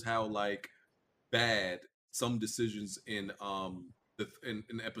shows how like bad some decisions in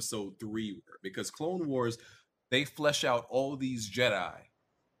episode 3 were, because Clone Wars, they flesh out all these Jedi,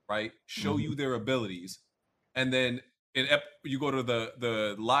 right? Show you their abilities, and then you go to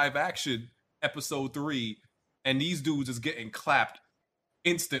the live action episode 3, and these dudes is getting clapped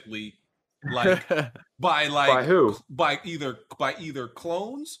instantly. Like by who? By either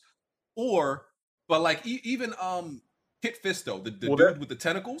clones or like even Kit Fisto, the dude with the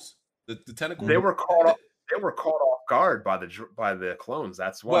tentacles, the tentacles. They were caught off guard by the clones.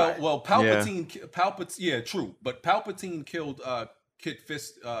 That's why. Well, Palpatine, yeah, true. But Palpatine killed Kit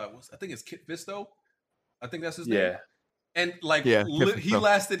Fist. I think it's Kit Fisto. I think that's his name. Yeah. And like he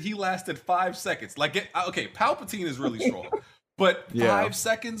lasted 5 seconds. Like okay, Palpatine is really strong, but 5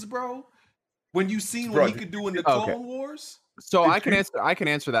 seconds, bro. When you seen what he could do in the Clone Wars. So I can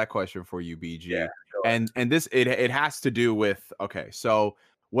answer that question for you, BG. Yeah, And this it has to do with, okay, so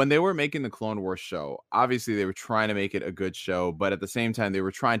when they were making the Clone Wars show, obviously they were trying to make it a good show, but at the same time they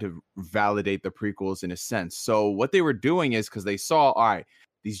were trying to validate the prequels in a sense. So what they were doing is, because they saw, all right,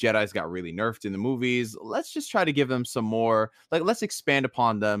 these Jedis got really nerfed in the movies, let's just try to give them some more, like, let's expand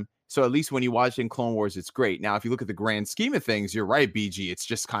upon them. So at least when you watch in Clone Wars, it's great. Now, if you look at the grand scheme of things, you're right, BG. It's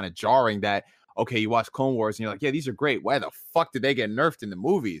just kind of jarring that, okay, you watch Clone Wars and you're like, yeah, these are great. Why the fuck did they get nerfed in the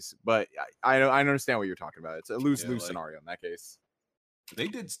movies? But I understand what you're talking about. It's a lose-lose scenario in that case. They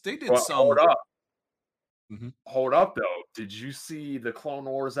did Well, some. hold up. Mhm. Hold up, though. Did you see the Clone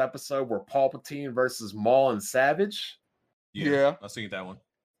Wars episode where Palpatine versus Maul and Savage? Yeah, I seen that one.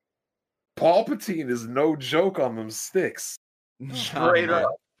 Palpatine is no joke on them sticks. Straight man.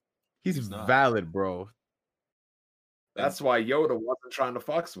 up. He's not. valid, bro. That's why Yoda wasn't trying to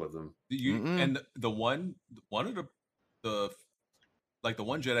fucks with him. And the one of the like the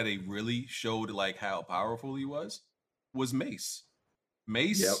one Jedi they really showed like how powerful he was Mace.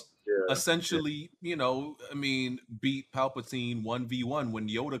 Mace essentially, you know, I mean, beat Palpatine 1v1 when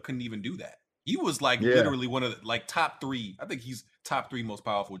Yoda couldn't even do that. He was like literally one of the like top 3. I think he's top 3 most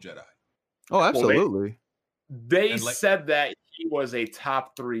powerful Jedi. Oh, absolutely. They said that he was a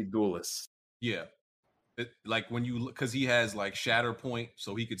top 3 duelist. Yeah. Like when you look, because he has like shatter point,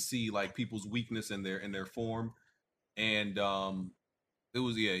 so he could see like people's weakness in their form. And it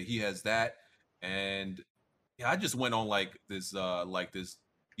was he has that. And I just went on like this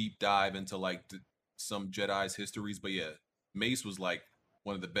deep dive into like some Jedi's histories. But yeah, Mace was like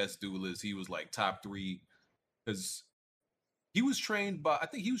one of the best duelists. He was like top 3 because he was trained by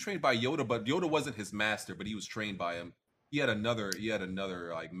Yoda, but Yoda wasn't his master, but he was trained by him. He had another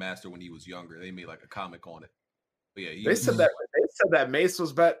like master when he was younger. They made like a comic on it. But yeah, they said that Mace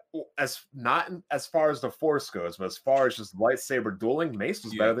was better not as far as the Force goes, but as far as just lightsaber dueling, Mace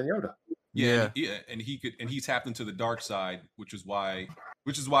was better than Yoda. Yeah, and he tapped into the dark side, which is why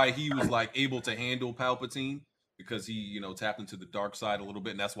he was like able to handle Palpatine, because he, you know, tapped into the dark side a little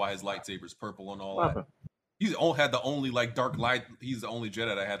bit, and that's why his lightsaber's purple and all that. He's had the only like dark light. He's the only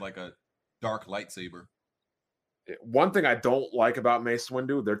Jedi that had like a dark lightsaber. One thing I don't like about Mace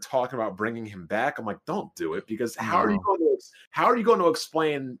Windu, they're talking about bringing him back. I'm like, don't do it, because how are you going to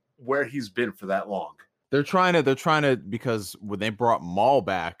explain where he's been for that long? They're trying to, because when they brought Maul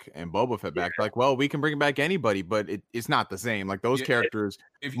back and Boba Fett back, like, well, we can bring back anybody, but it's not the same. Like those characters,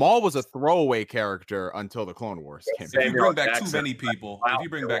 Maul was a throwaway character until the Clone Wars came. If you bring back too many people,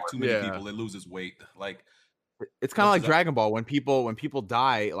 it loses weight. Like it's kind of like Dragon Ball. When people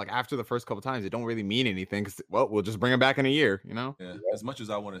die, like after the first couple times, it don't really mean anything, because we'll just bring him back in a year, you know. Yeah, as much as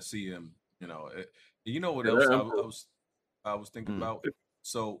I want to see him, you know, you know what else I was thinking about?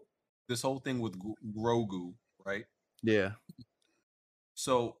 So this whole thing with Grogu, right? Yeah.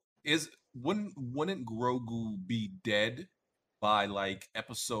 So wouldn't Grogu be dead by like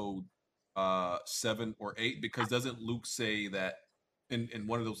episode 7 or 8? Because doesn't Luke say that in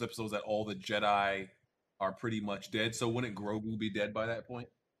one of those episodes that all the Jedi are pretty much dead? So wouldn't Grogu be dead by that point?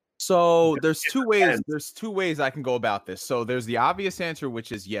 So there's two ways I can go about this. So there's the obvious answer,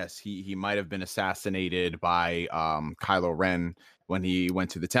 which is yes, he might have been assassinated by Kylo Ren when he went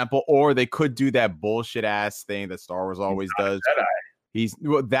to the temple, or they could do that bullshit ass thing that Star Wars always does. He's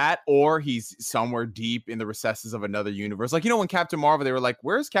that, or he's somewhere deep in the recesses of another universe. Like, you know, when Captain Marvel, they were like,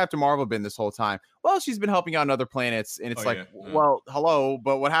 where's Captain Marvel been this whole time? Well, she's been helping out on other planets. And it's well, hello,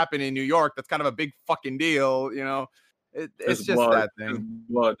 but what happened in New York? That's kind of a big fucking deal, you know? It's just blood. That thing.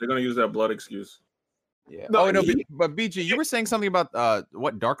 Blood. They're going to use that blood excuse. Yeah. But BG, you were saying something about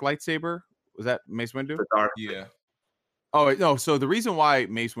what dark lightsaber? Was that Mace Windu? Yeah. Oh no! So the reason why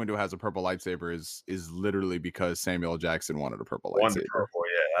Mace Windu has a purple lightsaber is literally because Samuel Jackson wanted a purple lightsaber.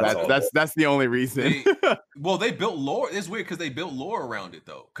 That's the only reason. They built lore. It's weird because they built lore around it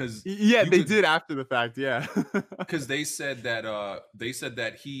though. Because they did after the fact. Yeah. Because they said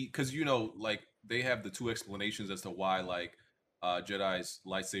that he, because you know, like they have the 2 explanations as to why like Jedi's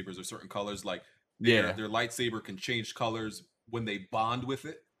lightsabers are certain colors. Like their lightsaber can change colors when they bond with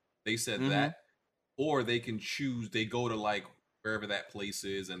it. They said that. Or they can choose, they go to like wherever that place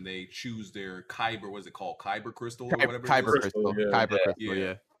is and they choose their Kyber, what is it called? Kyber crystal or whatever. Kyber crystal.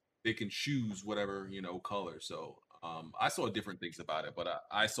 Yeah. They can choose whatever, you know, color. So I saw different things about it, but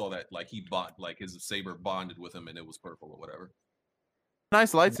I saw that like he bought, like his saber bonded with him and it was purple or whatever.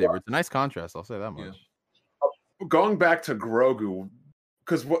 Nice lightsaber. It's a nice contrast. I'll say that much. Yeah. Going back to Grogu,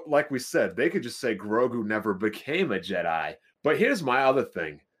 because like we said, they could just say Grogu never became a Jedi. But here's my other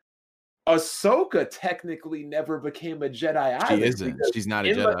thing. Ahsoka technically never became a Jedi either. She isn't. She's not a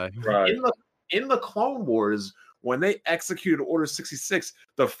Jedi. In the Clone Wars, when they executed Order 66,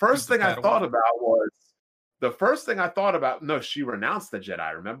 the first thing I thought about, no, she renounced the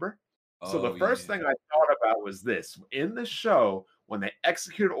Jedi, remember? So the first thing I thought about was this. In the show, when they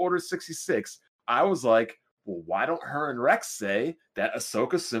executed Order 66, I was like, well, why don't her and Rex say that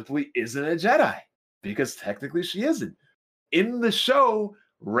Ahsoka simply isn't a Jedi? Because technically she isn't. In the show,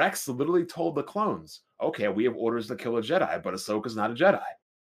 Rex literally told the clones, okay, we have orders to kill a Jedi, but Ahsoka's not a Jedi.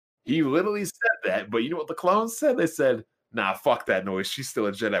 He literally said that, but you know what the clones said? They said, nah, fuck that noise. She's still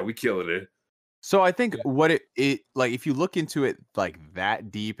a Jedi. We killing her. So I think what it like, if you look into it like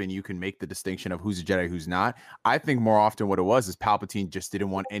that deep and you can make the distinction of who's a Jedi, who's not, I think more often what it was is Palpatine just didn't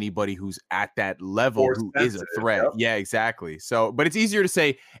want anybody who's at that level Force who is a threat. Yep. Yeah, exactly. So, but it's easier to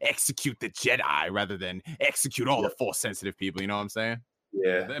say execute the Jedi rather than execute all the Force sensitive people. You know what I'm saying?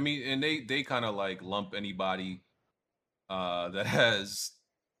 Yeah. I mean, and they kind of like lump anybody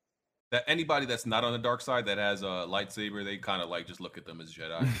anybody that's not on the dark side that has a lightsaber, they kind of like just look at them as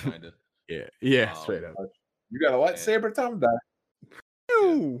Jedi, kind of. Yeah, straight up. You got a lightsaber, Tom?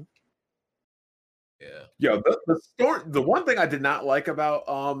 No. Yeah. Yo, the one thing I did not like about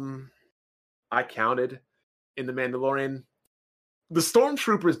I counted in the Mandalorian, the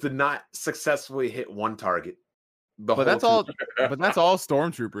stormtroopers did not successfully hit one target. But that's all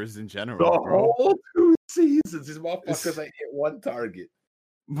stormtroopers in general. The bro. whole 2 seasons, these motherfuckers ain't hit one target.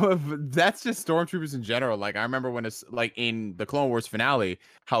 But that's just stormtroopers in general. Like I remember when it's like in the Clone Wars finale,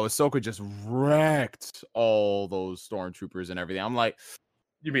 how Ahsoka just wrecked all those stormtroopers and everything. I'm like,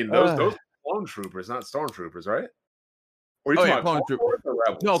 you mean those clone troopers, not stormtroopers, right? Or Clone Troopers.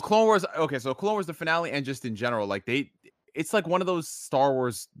 No, Clone Wars. Okay, so Clone Wars the finale and just in general, like it's like one of those Star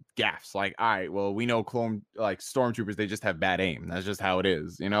Wars gaffes. Like, all right, well, we know stormtroopers, they just have bad aim. That's just how it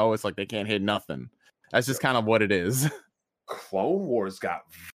is. You know, it's like they can't hit nothing. That's just kind of what it is. Clone Wars got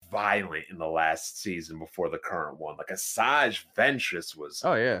violent in the last season before the current one. Like Asajj Ventress was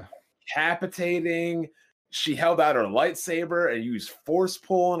decapitating. She held out her lightsaber and used force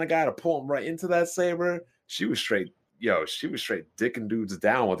pull on a guy to pull him right into that saber. She was straight dicking dudes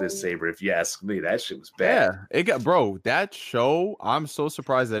down with this saber. If you ask me, that shit was bad. Yeah, that show, I'm so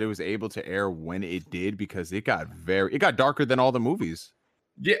surprised that it was able to air when it did, because it got darker than all the movies.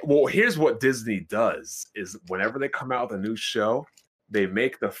 Yeah, well, here's what Disney does is whenever they come out with a new show, they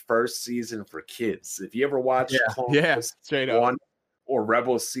make the first season for kids. If you ever watch Clone Wars straight up 1 or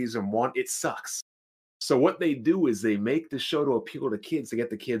Rebels season 1, it sucks. So what they do is they make the show to appeal to kids, to get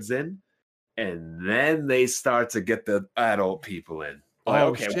the kids in, and then they start to get the adult people in. Like,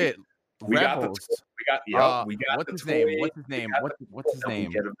 oh shit! We got what's his name?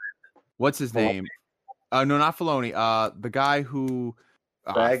 What's his name? No, not Filoni. The guy who.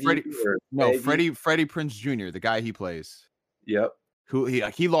 Freddie Prinze Jr., the guy he plays. Yep. Who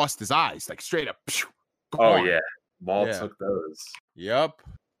he lost his eyes, like straight up. Yeah. Maul took those. Yep.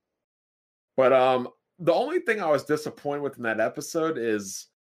 But the only thing I was disappointed with in that episode is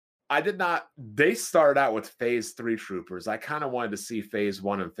they started out with phase 3 troopers. I kind of wanted to see phase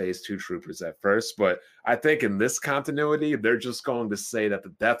 1 and phase 2 troopers at first, but I think in this continuity, they're just going to say that the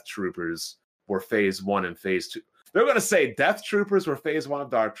Death Troopers were phase 1 and phase 2. They're going to say Death Troopers were phase 1 of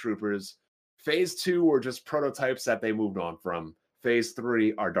Dark Troopers. Phase 2 were just prototypes that they moved on from. Phase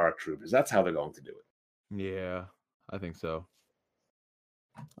 3 are Dark Troopers. That's how they're going to do it. Yeah, I think so.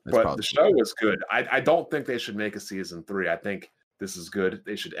 But the show was good. I don't think they should make a season 3. I think this is good.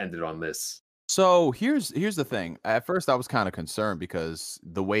 They should end it on this. So here's the thing. At first, I was kind of concerned because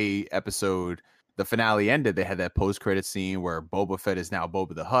the way the finale ended, they had that post-credit scene where Boba Fett is now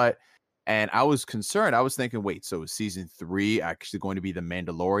Boba the Hutt. And I was concerned. I was thinking, wait, so is season 3 actually going to be the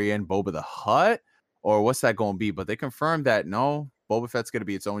Mandalorian, Boba the Hutt? Or what's that going to be? But they confirmed that no, Boba Fett's going to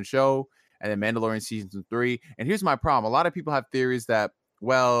be its own show. And then Mandalorian season 3. And here's my problem. A lot of people have theories that,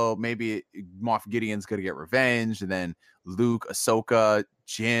 well, maybe Moff Gideon's going to get revenge. And then Luke, Ahsoka,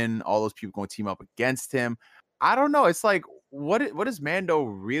 Jin, all those people going to team up against him. I don't know. It's like, what is Mando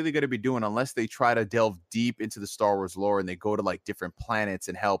really going to be doing unless they try to delve deep into the Star Wars lore and they go to like different planets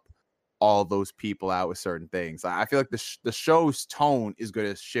and help all those people out with certain things? I feel like the show's tone is going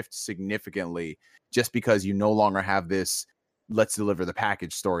to shift significantly just because you no longer have this let's deliver the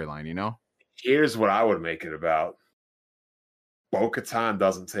package storyline, you know? Here's what I would make it about. Bo-Katan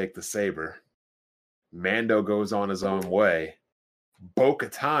doesn't take the saber. Mando goes on his own way.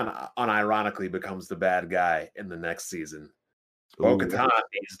 Bo-Katan unironically becomes the bad guy in the next season. Bo-Katan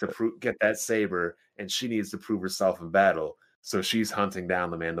needs to get that saber, and she needs to prove herself in battle. So she's hunting down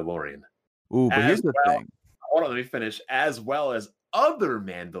the Mandalorian. Ooh, but here's the thing. Hold on, let me finish. As well as other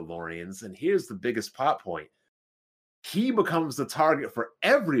Mandalorians, and here's the biggest plot point. he becomes the target for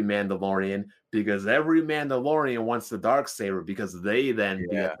every Mandalorian because every Mandalorian wants the Darksaber because they then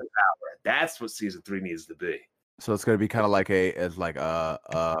get the power. That's what season 3 needs to be. So it's gonna be kind of like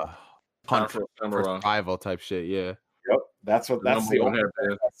hunt for survival type shit. Yeah. Yep. That's the only thing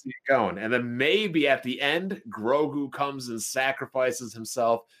I see it going. And then maybe at the end, Grogu comes and sacrifices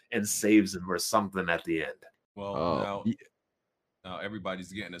himself and saves him or something at the end. Well, now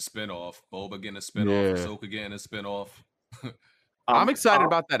everybody's getting a spinoff. Boba getting a spinoff. Ahsoka getting a spinoff. I'm excited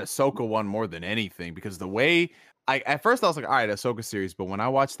about that Ahsoka one more than anything because the way at first I was like, all right, Ahsoka series, but when I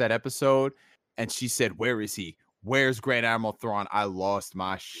watched that episode and she said, "Where is he? Where's Grand Admiral Thrawn?" I lost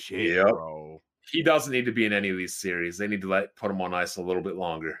my shit, bro. He doesn't need to be in any of these series. They need to put him on ice a little bit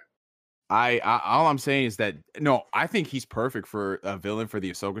longer. All I'm saying is that no, I think he's perfect for a villain for the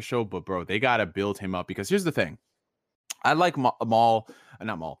Ahsoka show, but bro, they gotta build him up because here's the thing. I like Thrawn,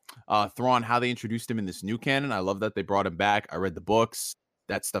 how they introduced him in this new canon. I love that they brought him back. I read the books.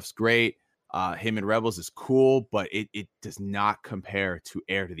 That stuff's great. Him in Rebels is cool, but it does not compare to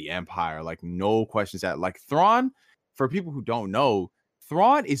Heir to the Empire. Like, no questions asked. Like, Thrawn, for people who don't know,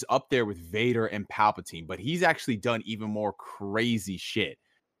 Thrawn is up there with Vader and Palpatine, but he's actually done even more crazy shit.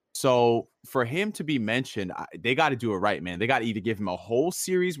 So for him to be mentioned, they got to do it right, man. They got to either give him a whole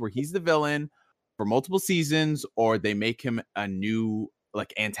series where he's the villain for multiple seasons, or they make him a new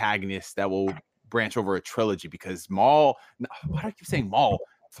antagonist that will branch over a trilogy. Because Maul, why do I keep saying Maul?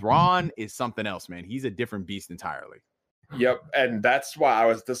 Thrawn is something else, man. He's a different beast entirely. Yep, and that's why I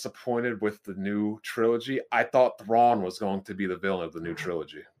was disappointed with the new trilogy. I thought Thrawn was going to be the villain of the new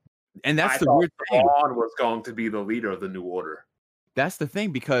trilogy, and that's the weird thing. Thrawn was going to be the leader of the New Order. That's the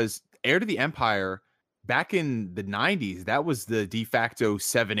thing, because Heir to the Empire, back in the 90s, that was the de facto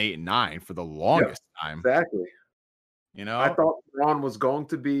 7, 8, and 9 for the longest time. Exactly. You know, I thought Thrawn was going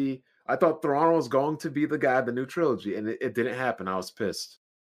to be the guy of the new trilogy, and it didn't happen. I was pissed.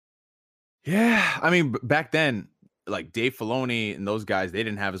 Yeah, I mean, back then, like Dave Filoni and those guys, they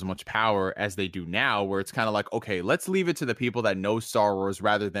didn't have as much power as they do now, where it's kind of like, okay, let's leave it to the people that know Star Wars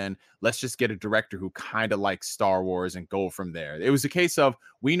rather than let's just get a director who kind of likes Star Wars and go from there. It was a case of,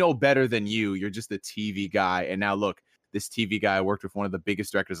 we know better than you. You're just a TV guy. And now look, this TV guy worked with one of the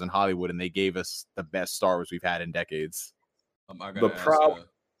biggest directors in Hollywood, and they gave us the best Star Wars we've had in decades. I gotta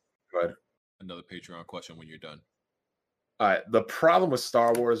ask another Patreon question when you're done. All right. The problem with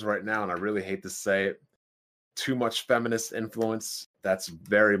Star Wars right now, and I really hate to say it, too much feminist influence. That's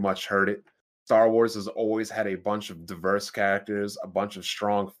very much hurt it. Star Wars has always had a bunch of diverse characters, a bunch of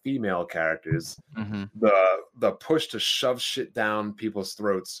strong female characters. Mm-hmm. The push to shove shit down people's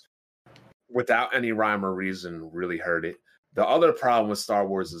throats without any rhyme or reason really hurt it. The other problem with Star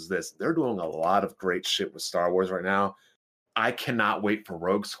Wars is this. They're doing a lot of great shit with Star Wars right now. I cannot wait for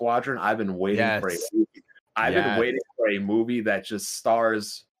Rogue Squadron. I've been waiting for a movie. I've been waiting for a movie that just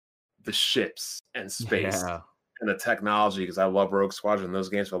stars the ships and space and the technology, because I love Rogue Squadron and those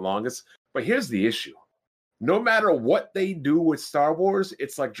games for the longest. But here's the issue. No matter what they do with Star Wars,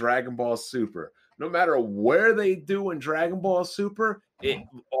 it's like Dragon Ball Super. No matter where they do in Dragon Ball Super, it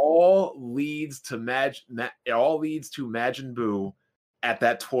all leads to Majin Buu at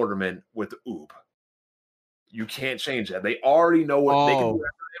that tournament with Oob. You can't change that. They already know what they can do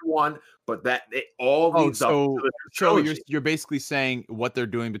whatever they want, but that it all leads up to the trilogy. So you're basically saying what they're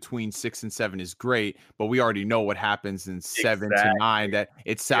doing between 6 and 7 is great, but we already know what happens in 7 to 9. That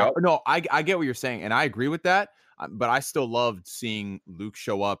it's no, I get what you're saying, and I agree with that. But I still loved seeing Luke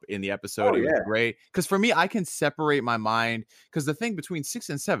show up in the episode. It was great. Because for me, I can separate my mind. Because the thing between 6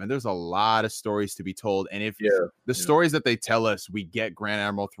 and 7, there's a lot of stories to be told. And if the stories that they tell us, we get Grand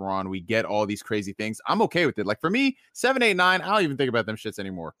Admiral Thrawn, we get all these crazy things, I'm okay with it. Like for me, 7, 8, 9, I don't even think about them shits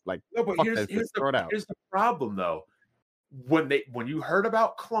anymore. Like, no, but here's the problem though. When you heard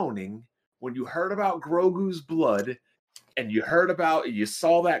about cloning, when you heard about Grogu's blood, and you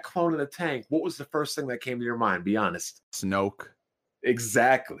saw that clone in a tank, what was the first thing that came to your mind? Be honest. Snoke.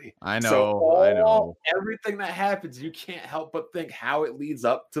 Exactly. I know. Everything that happens, you can't help but think how it leads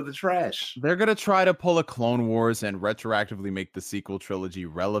up to the trash. They're gonna try to pull a Clone Wars and retroactively make the sequel trilogy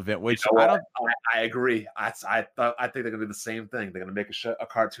relevant, which I agree. I think they're gonna do the same thing. They're gonna make a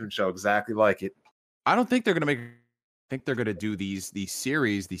cartoon show exactly like it. I don't think they're gonna make. I think they're gonna do these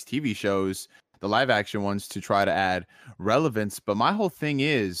series, these TV shows, the live action ones, to try to add relevance. But my whole thing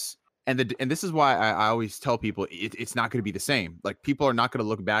is, and this is why I always tell people it's not going to be the same. Like, people are not going to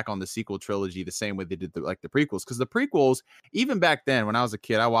look back on the sequel trilogy the same way they did the prequels. Because the prequels, even back then when I was a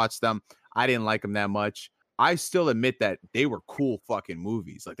kid, I watched them. I didn't like them that much. I still admit that they were cool fucking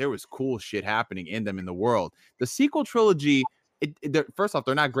movies. Like, there was cool shit happening in them in the world. The sequel trilogy, first off,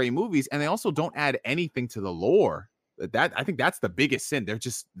 they're not great movies, and they also don't add anything to the lore. That I think that's the biggest sin. They're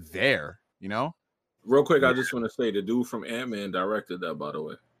just there, you know. Real quick, I just want to say the dude from Ant-Man directed that, by the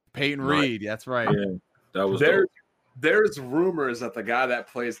way. Peyton Reed, that's right. Yeah, that was There, dope. there's rumors that the guy that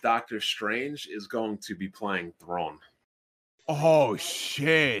plays Doctor Strange is going to be playing Thrawn. Oh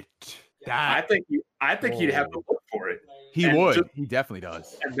shit! I think he'd have to look for it. He And would. just- He definitely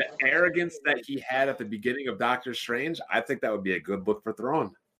does. And the arrogance that he had at the beginning of Doctor Strange, I think that would be a good book for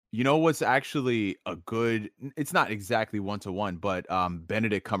Thrawn. You know what's actually a good? It's not exactly 1-to-1, but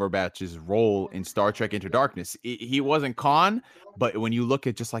Benedict Cumberbatch's role in Star Trek Into Darkness, he wasn't Khan, but when you look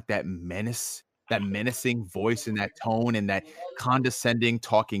at just like that menacing voice and that tone and that condescending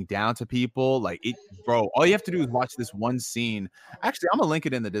talking down to people, like it, bro. All you have to do is watch this one scene. Actually, I'm gonna link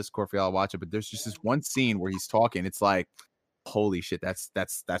it in the Discord for y'all to watch it. But there's just this one scene where he's talking. It's like, holy shit, that's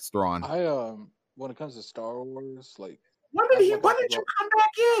Thrawn. When it comes to Star Wars, like. When did you come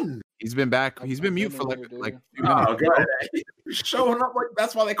back in? He's been back. He's been mute for like. Oh god, he's showing up like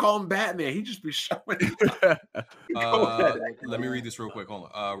that's why they call him Batman. He just be showing up. Let me read this real quick. Hold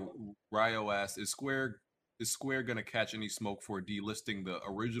on. Ryo asks, is Square gonna catch any smoke for delisting the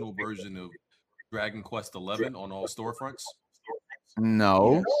original version of Dragon Quest XI on all storefronts?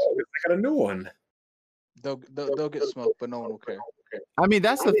 No. They got a new one. They'll get smoked, but no one will care. I mean,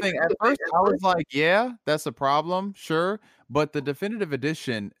 that's the thing. At first, I was like, yeah, that's a problem, sure. But the definitive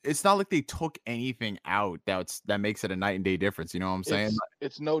edition, it's not like they took anything out that makes it a night and day difference. You know what I'm saying?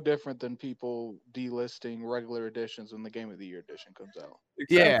 It's no different than people delisting regular editions when the Game of the Year edition comes out.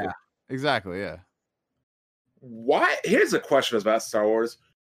 Exactly. Yeah, exactly. Yeah. Why? Here's a question about Star Wars.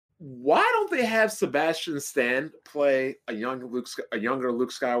 Why don't they have Sebastian Stan play a younger Luke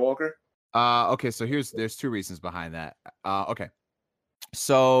Skywalker? Okay, so there's two reasons behind that. Okay.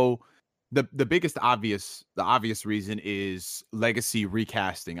 So the biggest obvious reason is legacy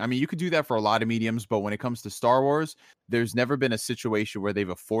recasting. I mean, you could do that for a lot of mediums, but when it comes to Star Wars, there's never been a situation where they've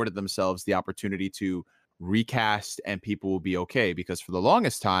afforded themselves the opportunity to recast and people will be okay, because for the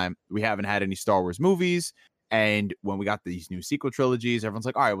longest time we haven't had any Star Wars movies, and when we got these new sequel trilogies, everyone's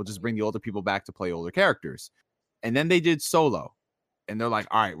like, all right, we'll just bring the older people back to play older characters. And then they did Solo, and they're like,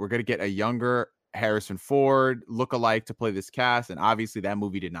 all right, we're gonna get a younger Harrison Ford lookalike to play this cast, and obviously that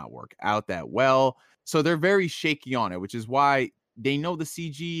movie did not work out that well. So they're very shaky on it, which is why they know the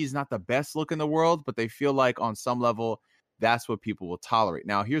CG is not the best look in the world, but they feel like on some level that's what people will tolerate.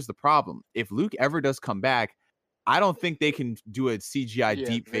 Now, here's the problem: if Luke ever does come back, I don't think they can do a CGI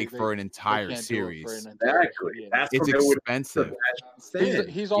deepfake for an entire series. Exactly. That's it's expensive.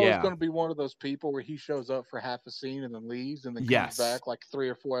 He's always going to be one of those people where he shows up for half a scene and then leaves and then comes back like 3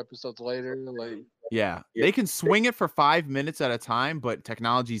 or 4 episodes later. Like, they can swing it for 5 minutes at a time, but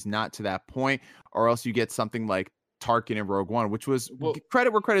technology's not to that point, or else you get something like Tarkin in Rogue One, which was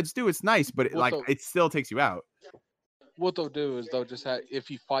credit where credit's due. It's nice, but it still takes you out. What they'll do is they'll just have, if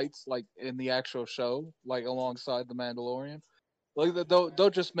he fights like in the actual show, like alongside the Mandalorian, like they'll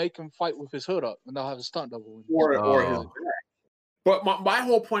just make him fight with his hood up, and they'll have a stunt double. Or his back. But my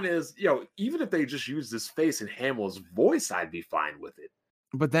whole point is, even if they just use this face and Hamill's voice, I'd be fine with it.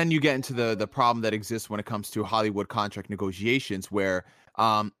 But then you get into the problem that exists when it comes to Hollywood contract negotiations, where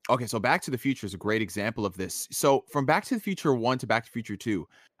so Back to the Future is a great example of this. So from Back to the Future 1 to Back to the Future 2,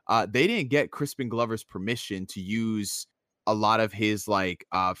 they didn't get Crispin Glover's permission to use a lot of his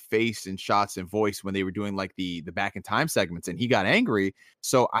face and shots and voice when they were doing like the Back in Time segments, and he got angry.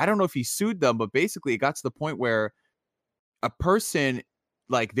 So I don't know if he sued them, but basically it got to the point where a person,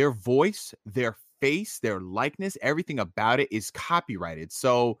 like their voice, their face, their likeness, everything about it is copyrighted.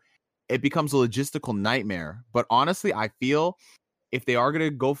 So it becomes a logistical nightmare. But honestly, I feel if they are going to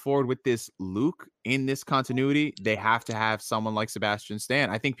go forward with this Luke in this continuity, they have to have someone like Sebastian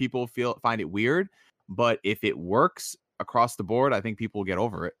Stan. I think people find it weird, but if it works across the board, I think people will get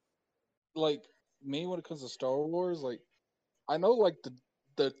over it. Like me, when it comes to Star Wars, like I know like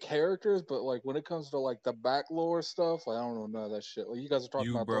the characters, but like when it comes to like the back lore stuff, like I don't know none of that shit. Like you guys are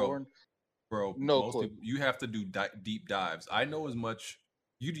talking about Thorn. Bro, no clue. People, you have to do deep dives. I know as much.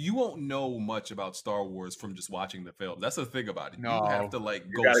 You won't know much about Star Wars from just watching the film. That's the thing about it. No. You have to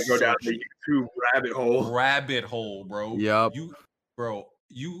go down the YouTube rabbit hole, bro. Yep.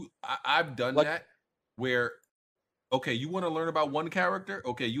 I've done that where, okay, you want to learn about one character?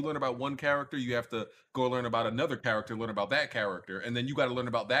 Okay, you learn about one character, you have to go learn about another character, learn about that character, and then you got to learn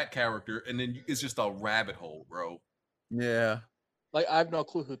about that character, and then it's just a rabbit hole, bro. Yeah. Like, I have no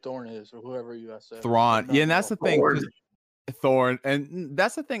clue who Thorn is or whoever you guys said. Thrawn. Yeah, and that's the thing. Thorn. And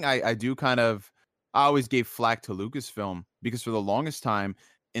that's the thing I do I always gave flack to Lucasfilm, because for the longest time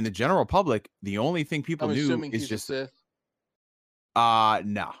in the general public, the only thing people knew is just Sith.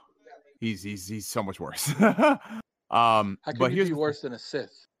 No. He's so much worse. How can But he here's be the worse than a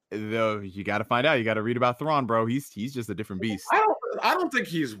Sith? though, you got to find out. You got to read about Thrawn, bro. He's just a different beast. I don't think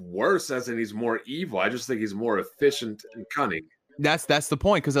he's worse, as in he's more evil. I just think he's more efficient and cunning. That's the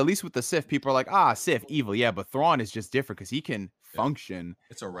point, because at least with the Sith, people are like, Sith, evil, yeah, but Thrawn is just different because he can function,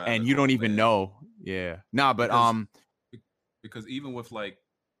 It's a and you don't even know. Yeah, nah, but because even with like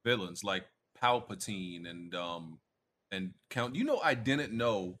villains like Palpatine and Count, I didn't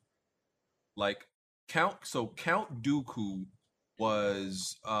know like Count Dooku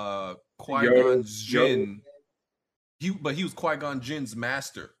was Qui-Gon Jinn. He was Qui-Gon Jinn's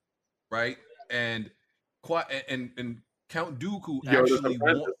master, right? And Count Dooku actually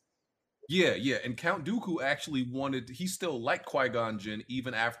and Count Dooku actually he still liked Qui-Gon Jinn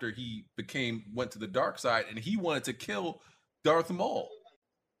even after he went to the dark side, and he wanted to kill Darth Maul,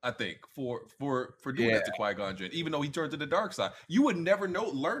 I think, for doing that to Qui-Gon Jinn, even though he turned to the dark side. You would never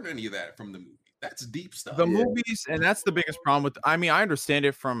learn any of that from the movie. That's deep stuff. The movies, and that's the biggest problem with. I mean, I understand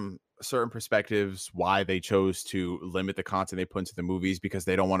it from certain perspectives why they chose to limit the content they put into the movies, because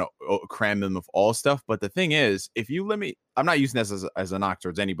they don't want to cram them with all stuff. But the thing is, if you limit, I'm not using this as a knock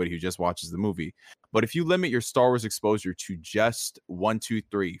towards anybody who just watches the movie, but if you limit your Star Wars exposure to just 1, 2,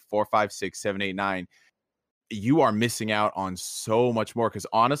 3, 4, 5, 6, 7, 8, 9, you are missing out on so much more. Because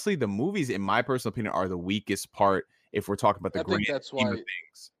honestly, the movies, in my personal opinion, are the weakest part if we're talking about the grand scheme of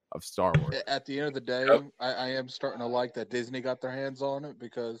things of Star Wars. At the end of the day, I am starting to like that Disney got their hands on it,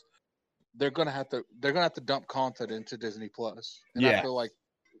 because they're gonna have to dump content into Disney Plus. And I feel like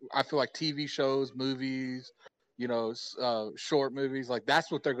TV shows, movies, short movies, like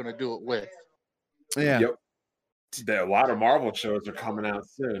that's what they're gonna do it with. Yeah. Yep. A lot of Marvel shows are coming out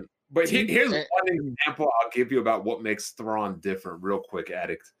soon. But here's one example I'll give you about what makes Thrawn different, real quick,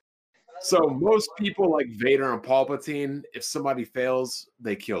 Addict. So most people like Vader and Palpatine, if somebody fails,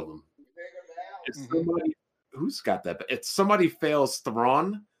 they kill them. If somebody if somebody fails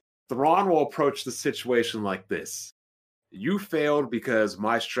Thrawn will approach the situation like this. You failed because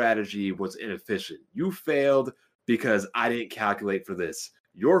my strategy was inefficient. You failed because I didn't calculate for this.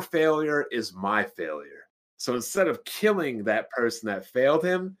 Your failure is my failure. So instead of killing that person that failed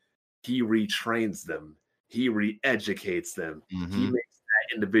him, he retrains them. He re-educates them. He makes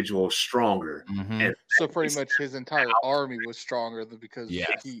that individual stronger. And so pretty much his entire army was stronger because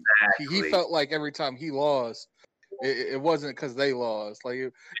he felt like every time he lost, it wasn't because they lost.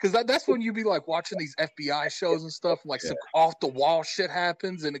 Like, because that's when you be like watching these FBI shows and stuff, and like some off the wall shit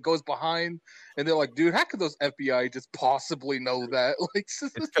happens and it goes behind, and they're like, dude, how could those FBI just possibly know that? Like, it's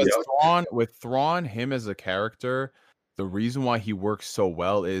because with Thrawn, him as a character, the reason why he works so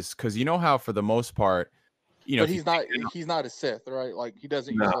well is because you know how for the most part, but he's not a Sith, right? Like he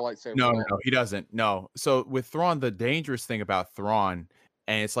doesn't use a lightsaber. No, he doesn't. No. So with Thrawn, the dangerous thing about Thrawn,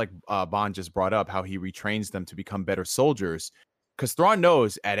 and it's like Bond just brought up, how he retrains them to become better soldiers. Because Thrawn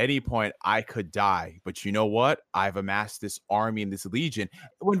knows at any point I could die, but you know what? I've amassed this army and this legion.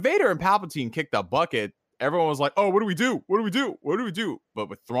 When Vader and Palpatine kicked the bucket, everyone was like, "Oh, what do we do? What do we do? What do we do?" But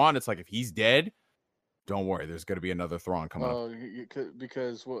with Thrawn, it's like if he's dead, don't worry, there's going to be another Thrawn coming up.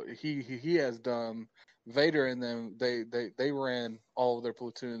 Because what he has done, Vader and them, they ran all of their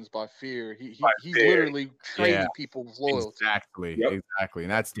platoons by fear. He's literally training people with loyalty. Exactly,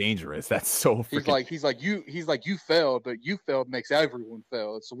 and that's dangerous. That's so. He's like you failed, but you failed makes everyone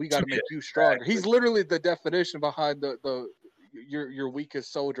fail. So we got to make you stronger. He's literally the definition behind the your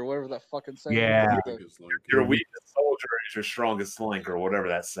weakest soldier, whatever that fucking saying. Yeah, your weakest soldier is your strongest link, or whatever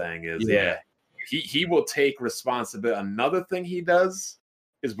that saying is. Yeah. He will take responsibility. Another thing he does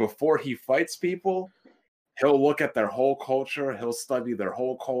is before he fights people, he'll look at their whole culture. He'll study their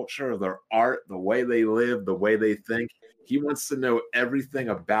whole culture, their art, the way they live, the way they think. He wants to know everything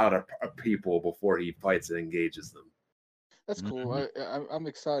about a people before he fights and engages them. That's cool. I'm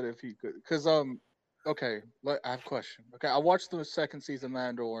excited if he could. Because, okay, I have a question. Okay, I watched the second season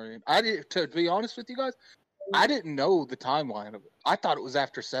of Mandalorian. To be honest with you guys, I didn't know the timeline of it. I thought it was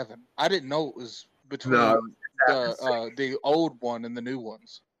after 7. I didn't know it was between the old one and the new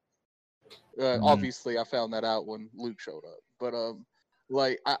ones. Obviously, I found that out when Luke showed up. But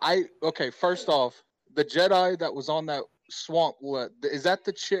okay. First off, the Jedi that was on that swamp, is that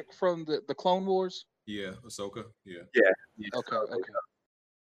the chick from the Clone Wars? Yeah, Ahsoka. Yeah. Okay.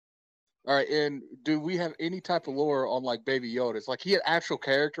 All right, and do we have any type of lore on like Baby Yoda? Is like he an actual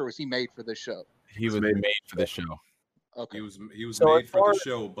character, or was he made for this show? He was made for the show. Okay. He was made for the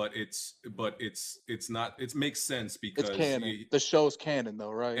show, but it's not. It makes sense because it's canon. The show's canon,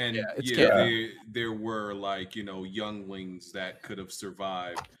 though, right? And canon. There were like younglings that could have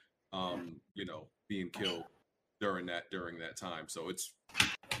survived, being killed during that time. So it's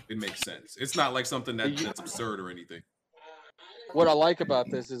it makes sense. It's not like something that's absurd or anything. What I like about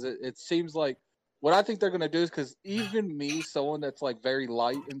this is it seems like what I think they're gonna do is because even me, someone that's like very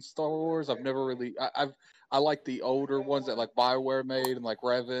light in Star Wars, I've never really I like the older ones that like BioWare made and like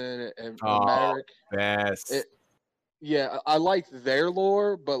Revan and Merrick. Yes. Yeah, I like their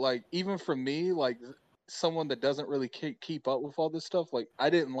lore, but like even for me, like someone that doesn't really keep up with all this stuff, like I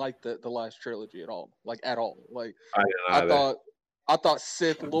didn't like the last trilogy at all, like at all. Like I thought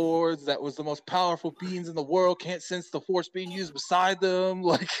Sith Lords, that was the most powerful beings in the world, can't sense the Force being used beside them.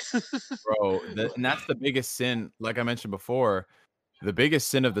 Like, bro, and that's the biggest sin. Like I mentioned before, the biggest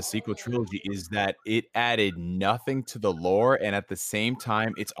sin of the sequel trilogy is that it added nothing to the lore, and at the same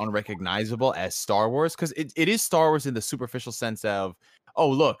time, it's unrecognizable as Star Wars because it is Star Wars in the superficial sense of, oh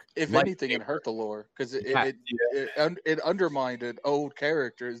look, if anything, it hurt the lore because it undermined old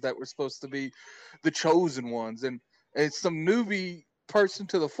characters that were supposed to be the chosen ones, and it's some newbie person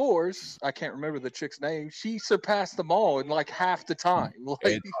to the Force. I can't remember the chick's name. She surpassed them all in like half the time.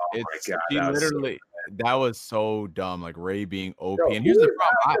 Like, that was so dumb. Like Rey being OP, and here's the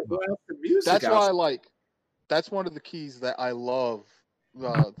problem. That's why I like. That's one of the keys that I love.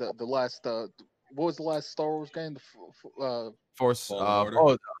 The last. What was the last Star Wars game? Force. Fallen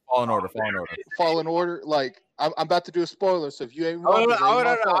Order. Fallen Order. Like I'm about to do a spoiler, so if you ain't. I'm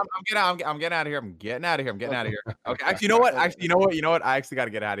getting out of here. I'm getting out of here. Okay. Actually, you know what? I actually got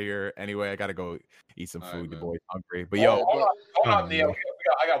to get out of here anyway. I got to go eat some food. Your boy's hungry. But hold on, Neil.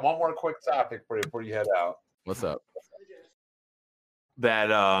 I got one more quick topic for you before you head out. What's up?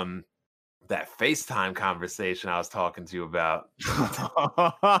 That FaceTime conversation I was talking to you about.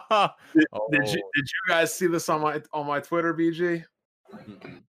 Did you guys see this on my Twitter, BG?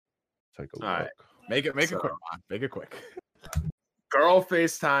 Take a look. All right. Make it quick, man. Make it quick. Girl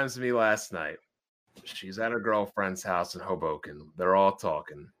FaceTimes me last night. She's at her girlfriend's house in Hoboken. They're all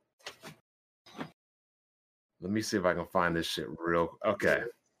talking. Let me see if I can find this shit real. Okay.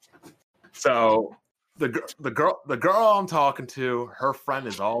 So the girl I'm talking to, her friend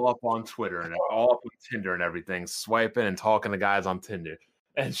is all up on Twitter and all up on Tinder and everything, swiping and talking to guys on Tinder.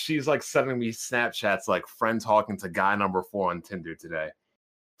 And she's like sending me Snapchats like friend talking to guy number 4 on Tinder today.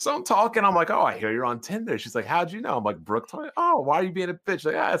 So I'm talking, I'm like, oh, I hear you're on Tinder. She's like, how'd you know? I'm like, Brooke told me. Oh, why are you being a bitch?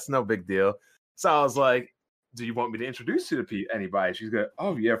 Like, it's no big deal. So I was like, do you want me to introduce you to anybody? She's like,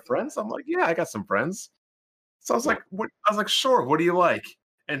 oh, you have friends? I'm like, yeah, I got some friends. So I was like, what? I was like, sure. What do you like?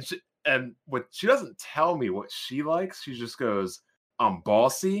 And she doesn't tell me what she likes. She just goes, I'm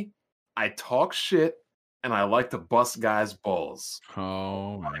bossy, I talk shit, and I like to bust guys' balls.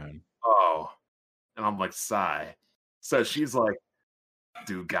 Oh man. Oh. And I'm like, sigh. So she's like,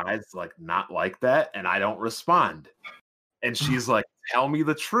 do guys like not like that? And I don't respond. And she's like, tell me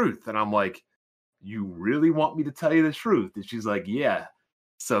the truth. And I'm like, you really want me to tell you the truth? And she's like, yeah.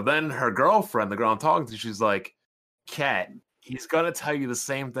 So then her girlfriend, the girl I'm talking to, she's like, Kat, he's gonna tell you the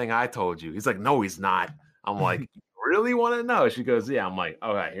same thing I told you. He's like, no, he's not. I'm like, you really want to know? She goes, yeah. I'm like,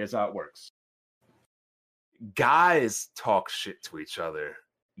 okay, here's how it works. Guys talk shit to each other.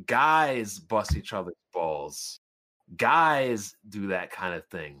 Guys bust each other's balls. Guys do that kind of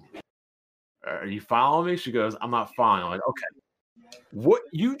thing. Are you following me? She goes, I'm not following. I'm like, okay. What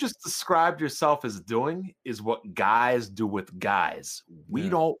you just described yourself as doing is what guys do with guys. We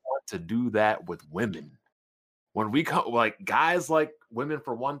don't want to do that with women. When we come, like, guys like women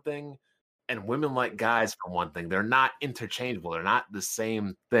for one thing, and women like guys for one thing. They're not interchangeable. They're not the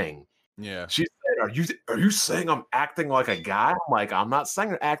same thing. Yeah. She said, are you saying I'm acting like a guy? I'm like, I'm not saying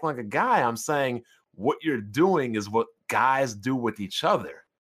you're acting like a guy. I'm saying what you're doing is what guys do with each other.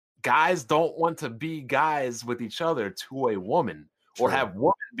 Guys don't want to be guys with each other to a woman. Or have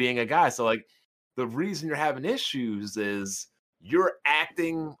woman being a guy. So like the reason you're having issues is you're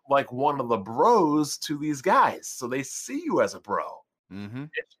acting like one of the bros to these guys. So they see you as a bro. Mm-hmm. And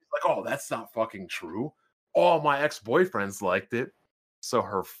she's like, oh, that's not fucking true. All my ex-boyfriends liked it. So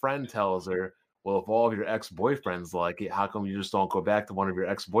her friend tells her, well, if all of your ex-boyfriends like it, how come you just don't go back to one of your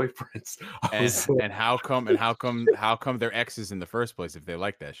ex-boyfriends? And how come their exes in the first place if they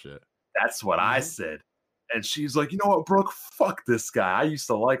like that shit? That's what I said. And she's like, you know what, Brooke? Fuck this guy. I used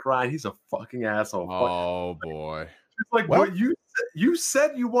to like Ryan. He's a fucking asshole. Oh, boy. She's like, but you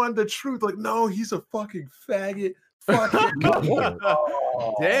said you wanted the truth. Like, no, he's a fucking faggot. Fuck him.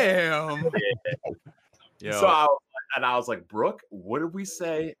 Oh, damn. Yeah. So I was like, Brooke, what did we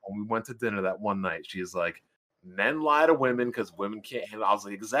say when we went to dinner that one night? She's like, men lie to women because women can't handle. I was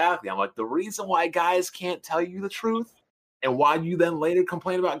like, exactly. I'm like, the reason why guys can't tell you the truth and why you then later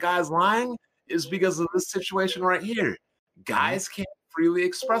complain about guys lying is because of this situation right here. Guys can't freely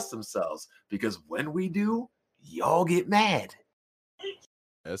express themselves because when we do, y'all get mad.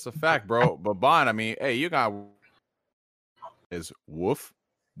 It's a fact, bro. But Bond, I mean, hey, you got is woof.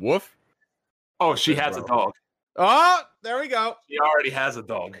 Oh, she has a dog. Oh, there we go. She already has a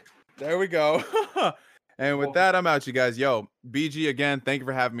dog. There we go. And with that, I'm out, you guys. Yo, BG, again, thank you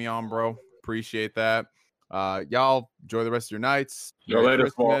for having me on, bro. Appreciate that. Y'all enjoy the rest of your nights. Yo, Merry later,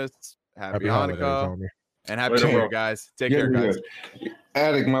 Christmas. Happy holidays, Hanukkah. homie. And happy Later, New Year, bro. guys. Take Yeah, care, you're guys. good.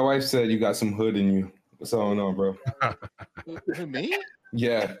 Attic, my wife said you got some hood in you. What's going on, bro? Me?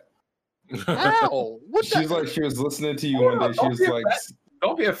 Yeah. How? What She's the? like, she was listening to you one day. She was like,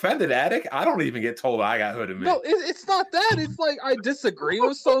 Don't be offended, Attic. I don't even get told I got hood in me. No, it's not that. It's like I disagree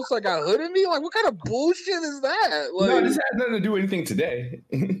with so I got hood in me. Like, what kind of bullshit is that? Like, no, this has nothing to do with anything today.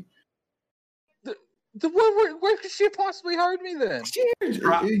 where could she possibly hurt me then? You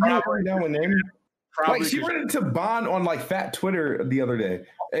know that one name? Probably Like, she 'cause ran into Bond on like Fat Twitter the other day.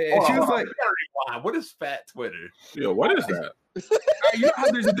 And Hold she on, was hold like, on. What is fat Twitter? Yo, what is that? you know how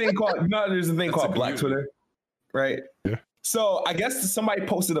there's a thing called That's called a Black community. Twitter, right? Yeah. So I guess somebody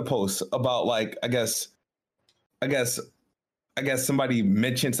posted a post about like I guess somebody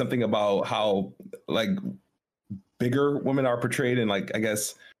mentioned something about how like bigger women are portrayed in like I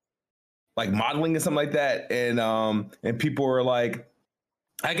guess like modeling and something like that, and people were like,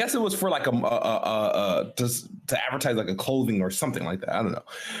 I guess it was for like to advertise like a clothing or something like that. I don't know,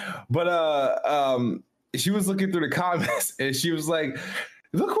 but she was looking through the comments and she was like,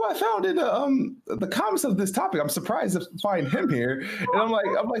 "Look who I found in the comments of this topic. I'm surprised to find him here." And I'm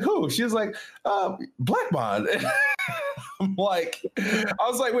like, who? She was like, Black Bond. I'm like, I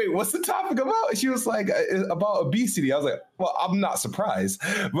was like, wait, what's the topic about? She was like, about obesity. I was like, well, I'm not surprised.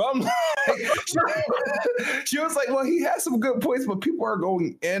 But I'm like, she was like, well, he has some good points, but people are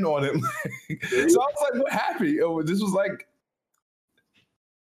going in on him. So I was like, what happened? This was like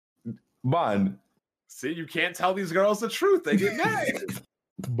Bond. See, you can't tell these girls the truth. They get mad.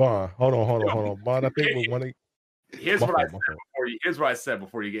 Bond, hold on. Bond, I think we want to. Here's what I said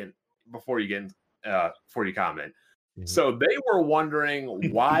before you comment. Mhm. So they were wondering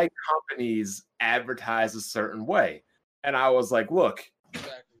why companies advertise a certain way. And I was like, look,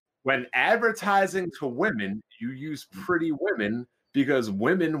 when advertising to women, you use pretty women because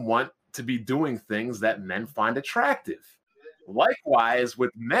women want to be doing things that men find attractive. Likewise,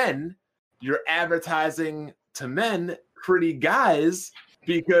 with men, you're advertising to men pretty guys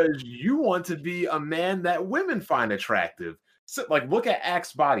because you want to be a man that women find attractive. So, like, look at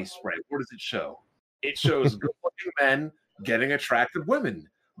Axe body spray. What does it show? It shows good-looking men getting attractive women.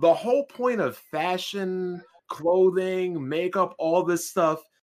 The whole point of fashion, clothing, makeup, all this stuff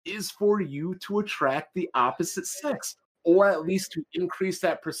is for you to attract the opposite sex, or at least to increase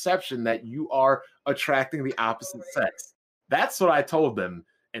that perception that you are attracting the opposite sex. That's what I told them,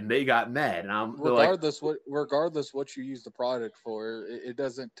 and they got mad. And regardless what you use the product for, it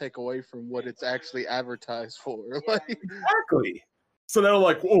doesn't take away from what it's actually advertised for. Like, exactly. So they're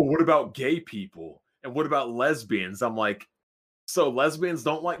like, "Oh, what about gay people? And what about lesbians?" I'm like, so lesbians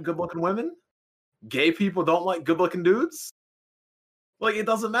don't like good-looking women? Gay people don't like good-looking dudes? Like, it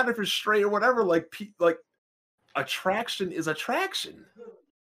doesn't matter if you're straight or whatever. Like attraction is attraction.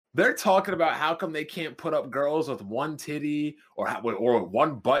 They're talking about how come they can't put up girls with one titty or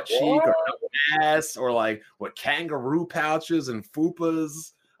one butt cheek or no ass or like with kangaroo pouches and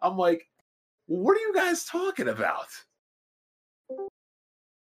fupas. I'm like, what are you guys talking about?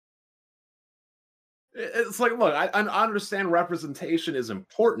 It's like, look, I understand representation is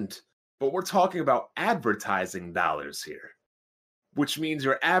important, but we're talking about advertising dollars here, which means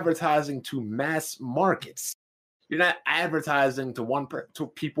you're advertising to mass markets. You're not advertising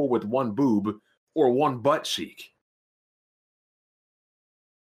to people with one boob or one butt cheek.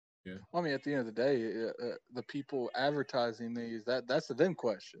 Yeah. I mean, at the end of the day, the people advertising these, that's a them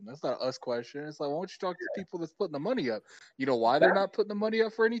question. That's not us question. It's like, why don't you talk to people that's putting the money up? You know why they're not putting the money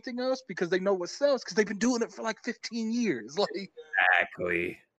up for anything else? Because they know what sells. Because they've been doing it for like 15 years. Like,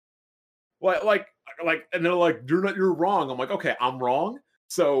 exactly. Like, and they're like, you're wrong. I'm like, okay, I'm wrong.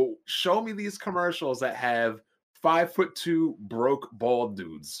 So show me these commercials that have 5'2" broke bald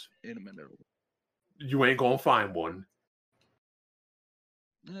dudes. In a minute. You ain't gonna find one.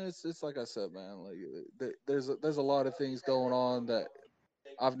 It's like I said, man. Like there's a lot of things going on that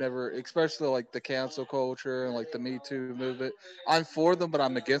I've never, especially like the cancel culture and like the Me Too movement. I'm for them, but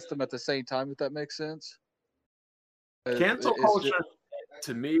I'm against them at the same time. If that makes sense. Cancel culture,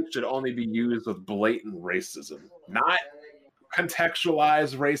 to me, should only be used with blatant racism, not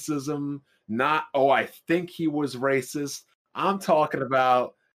contextualized racism. Not, oh, I think he was racist. I'm talking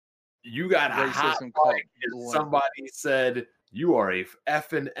about you got a hot mic and somebody said you are a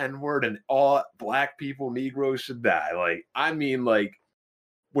effing N-word and all black people, Negroes should die. Like, I mean, like,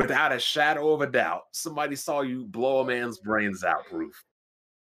 without a shadow of a doubt. Somebody saw you blow a man's brains out, Proof.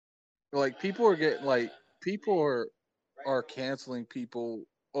 Like people are getting people are canceling people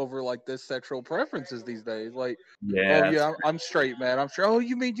over like this sexual preferences these days. Like, Yeah. oh yeah, I'm straight, man. I'm straight. Oh,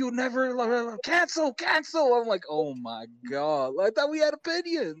 you mean you'll never cancel? I'm like, oh my god. Like, I thought we had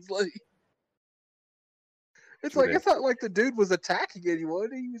opinions. Like, it's like it's not like the dude was attacking anyone.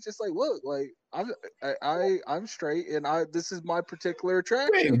 He was just like, look, like I'm straight, and this is my particular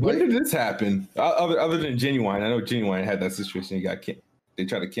attraction. Wait, when did this happen? Other than Genuine, I know Genuine had that situation. He got they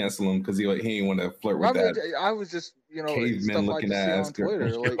tried to cancel him because he didn't want to flirt with that. I was just, caveman stuff looking I ass see on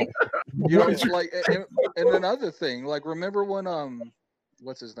Twitter, like, like, and another thing, like, remember when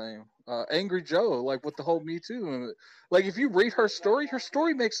what's his name, Angry Joe, like with the whole Me Too, like if you read her story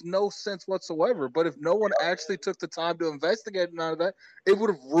makes no sense whatsoever. But if no one actually took the time to investigate none of that, it would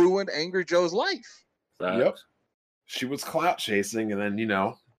have ruined Angry Joe's life. Yep, she was clout chasing, and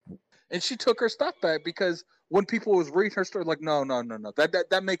then and she took her stuff back because when people was reading her story, like, no,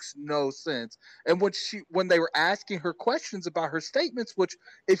 that makes no sense. And when they were asking her questions about her statements, which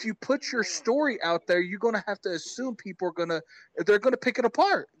if you put your story out there, you're gonna have to assume people they're gonna pick it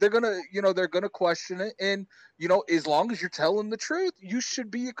apart. They're gonna question it, and as long as you're telling the truth, you should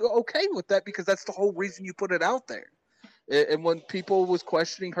be okay with that because that's the whole reason you put it out there. And when people was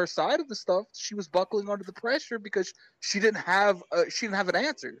questioning her side of the stuff, she was buckling under the pressure because she didn't have an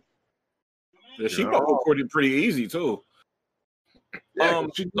answer. Yeah, she recorded pretty easy too. Yeah,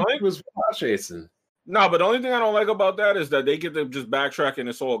 she was chasing. No, but the only thing I don't like about that is that they get to just backtrack and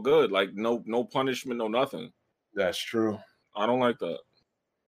it's all good. Like no punishment, no nothing. That's true. I don't like that.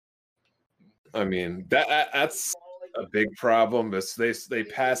 I mean, that's a big problem. They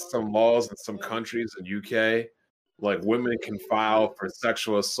passed some laws in some countries in UK, like women can file for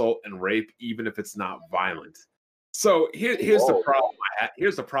sexual assault and rape even if it's not violent. So here's the problem.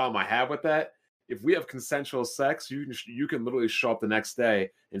 Here's the problem I have with that. If we have consensual sex, you can literally show up the next day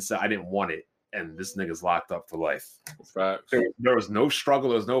and say, I didn't want it. And this nigga's locked up for life. There was no struggle.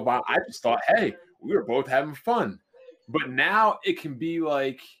 There was no violence. I just thought, hey, we were both having fun. But now it can be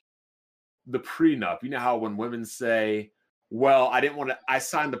like the prenup. You know how when women say, well, I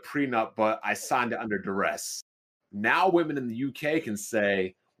signed the prenup, but I signed it under duress. Now women in the UK can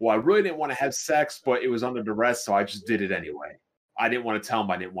say, well, I really didn't want to have sex, but it was under duress, so I just did it anyway. I didn't want to tell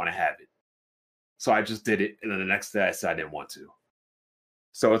him I didn't want to have it. So I just did it, and then the next day I said I didn't want to.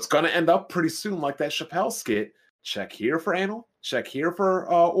 So it's going to end up pretty soon like that Chappelle skit. Check here for anal, check here for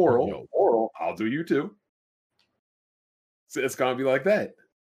oral. Oral, I'll do you too. So it's going to be like that.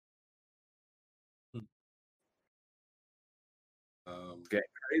 It's getting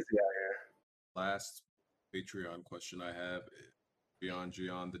crazy out here. Last Patreon question I have, Beyond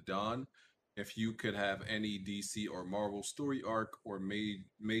Gian the Don. If you could have any DC or Marvel story arc or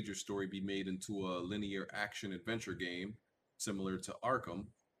major story be made into a linear action adventure game similar to Arkham,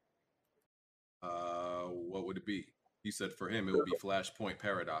 what would it be? He said for him it would be Flashpoint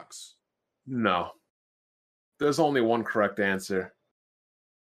Paradox. No. There's only one correct answer.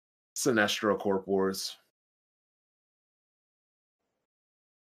 Sinestro Corp Wars.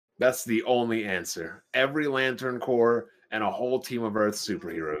 That's the only answer. Every Lantern Corps and a whole team of Earth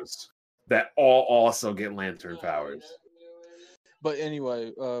superheroes that all also get lantern powers. But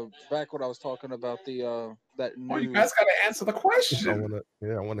anyway, back when I was talking about the that new. You guys got to answer the question.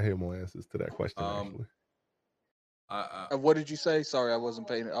 I want to hear more answers to that question. Actually, what did you say? Sorry, I wasn't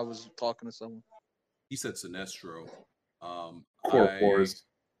paying. I was talking to someone. He said Sinestro. Corp Wars.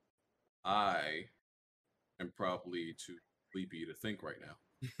 I am probably too sleepy to think right now.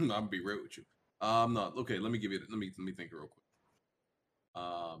 I'm gonna be real with you. No, okay. Let me think real quick.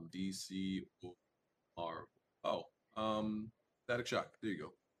 DC or Static Shock. There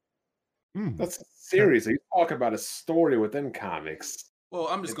you go. That's a series. Are you talking about a story within comics? Well,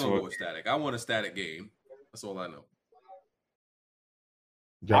 I'm just gonna go with Static. I want a Static game. That's all I know.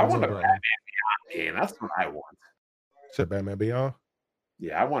 I want a Batman Beyond game. That's what I want. Said Batman Beyond.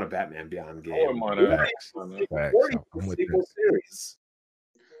 Yeah, I want a Batman Beyond game. I'm with sequel series.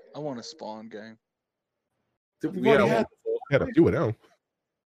 I want a Spawn game. Did we already have a few of them?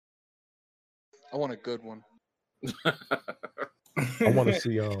 I want a good one. I want to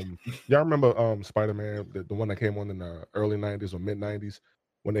see. Y'all remember Spider-Man, the one that came on in the early '90s or mid '90s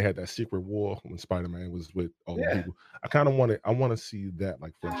when they had that secret war when Spider-Man was with all the people. I kind of want to. I want to see that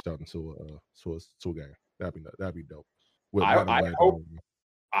like fleshed out into a game. That'd be dope.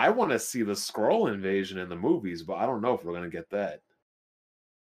 I want to see the Skrull invasion in the movies, but I don't know if we're gonna get that.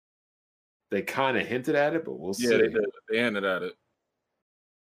 They kind of hinted at it, but we'll see. Yeah, they did. They hinted at it.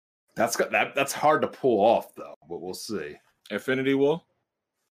 That's hard to pull off though, but we'll see. Infinity War?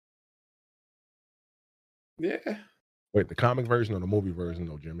 Yeah. Wait, the comic version or the movie version,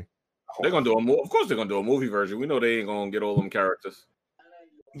 though, Jimmy? They're gonna do of course they're gonna do a movie version. We know they ain't gonna get all them characters.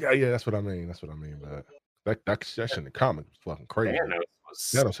 Yeah, that's what I mean. That's what I mean. But that shit in the comic was fucking crazy.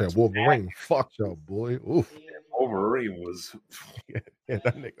 Thanos said Wolverine. Fuck y'all, boy. Oof. Wolverine was. yeah,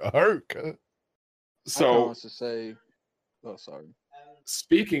 that nigga hurt. Cuz. So wants to say, oh, sorry.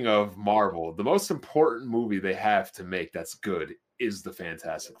 Speaking of Marvel, the most important movie they have to make that's good is the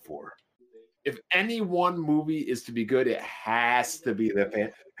Fantastic Four. If any one movie is to be good, it has to be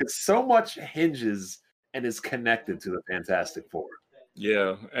because so much hinges and is connected to the Fantastic Four.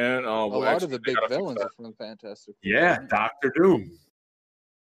 Yeah, and a lot of the big villains are from Fantastic Four. Yeah, Doctor Doom.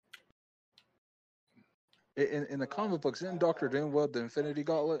 In the comic books, isn't Doctor Doom wield the Infinity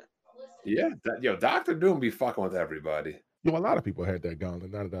Gauntlet? Yeah, Doctor Doom be fucking with everybody. Yo, a lot of people had that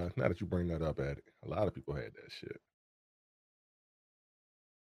gauntlet. Now that you bring that up, Addy, a lot of people had that shit.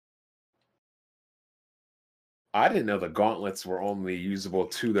 I didn't know the gauntlets were only usable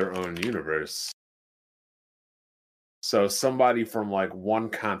to their own universe. So somebody from like one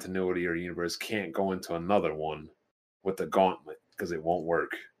continuity or universe can't go into another one with the gauntlet because it won't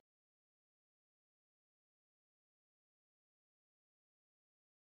work.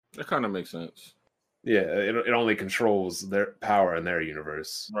 That kind of makes sense. Yeah, it only controls their power in their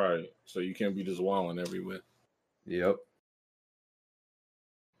universe. Right. So you can't be just wilding everywhere. Yep.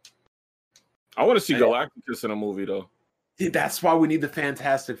 I want to see Galactus in a movie, though. Yeah, that's why we need the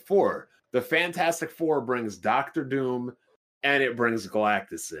Fantastic Four. The Fantastic Four brings Doctor Doom, and it brings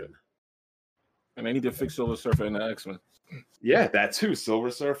Galactus in. And they need to fix Silver Surfer in the X-Men. Yeah, that too.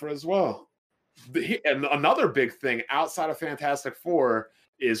 Silver Surfer as well. And another big thing outside of Fantastic Four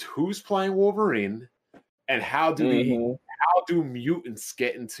is who's playing Wolverine, and how do mutants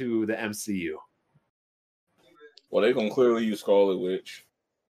get into the MCU? Well, they're gonna clearly use Scarlet Witch.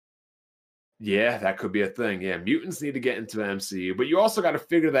 Yeah, that could be a thing. Yeah, mutants need to get into the MCU, but you also got to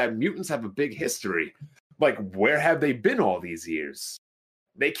figure that mutants have a big history. Like, where have they been all these years?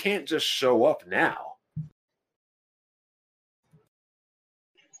 They can't just show up now.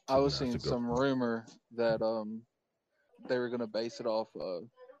 I was seeing some rumor that they were gonna base it off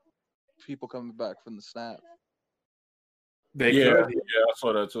people coming back from the snap. I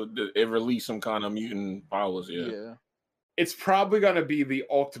saw that. So it released some kind of mutant powers. Yeah. It's probably going to be the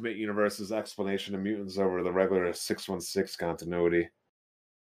Ultimate Universe's explanation of mutants over the regular 616 continuity.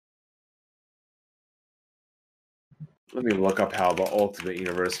 Let me look up how the Ultimate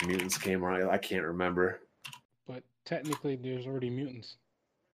Universe mutants came around. I can't remember. But technically, there's already mutants.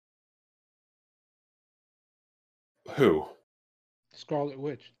 Who? Scarlet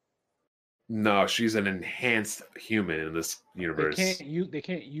Witch. No, she's an enhanced human in this universe. They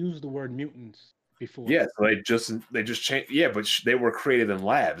can't use the word mutants before. Yeah, so they just changed. Yeah, but they were created in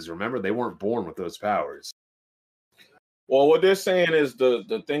labs. Remember, they weren't born with those powers. Well, what they're saying is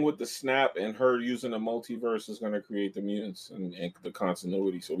the thing with the snap and her using the multiverse is going to create the mutants and the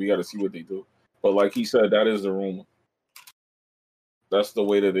continuity. So we got to see what they do. But like he said, that is the rumor. That's the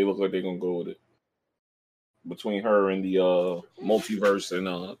way that they look like they're going to go with it. Between her and the multiverse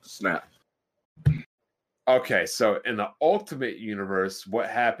and snap. Okay, so in the Ultimate Universe, what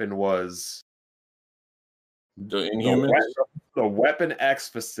happened was the Inhumans, the Weapon X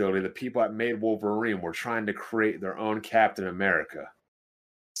facility, the people that made Wolverine were trying to create their own Captain America.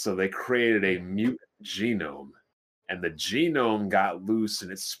 So they created a mutant genome, and the genome got loose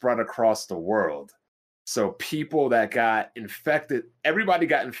and it spread across the world. So people that got infected, everybody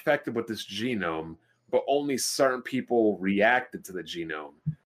got infected with this genome, but only certain people reacted to the genome.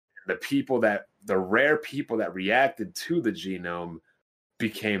 The rare people that reacted to the genome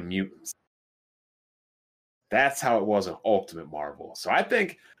became mutants. That's how it was in Ultimate Marvel. So I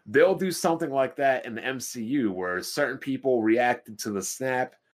think they'll do something like that in the MCU, where certain people reacted to the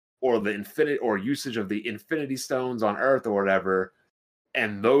snap or the infinite or usage of the Infinity Stones on Earth or whatever,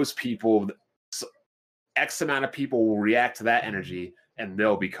 and those people, X amount of people will react to that energy, and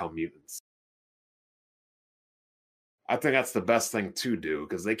they'll become mutants. I think that's the best thing to do,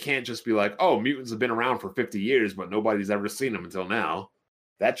 because they can't just be like, oh, mutants have been around for 50 years, but nobody's ever seen them until now.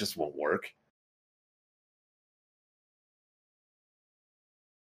 That just won't work.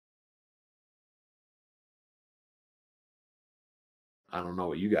 I don't know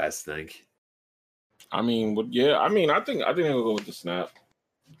what you guys think. I mean, I think they'll go with the snap.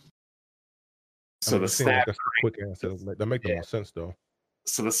 So the snap, that's the quick answer. That makes the most sense, though.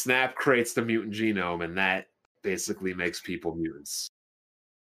 So the snap creates the mutant genome, and that basically makes people mutants.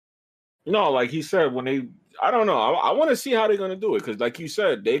 No, like he said, I don't know. I want to see how they're going to do it, because like you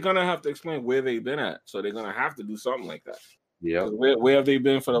said, they're going to have to explain where they've been at. So they're going to have to do something like that. Yeah. Where have they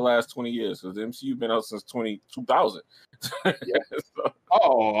been for the last 20 years? Because the MCU been out since 2000. Yeah.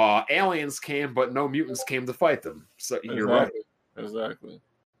 So, aliens came, but no mutants came to fight them. So you're right. Exactly.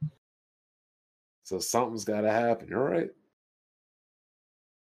 So something's got to happen. You're right.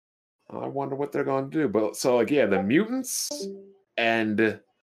 I wonder what they're going to do. But so, like, yeah, the mutants and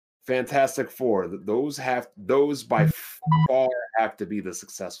Fantastic Four. Those by far have to be the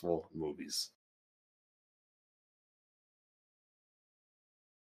successful movies.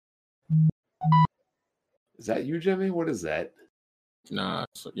 Is that you, Jimmy? What is that? Nah,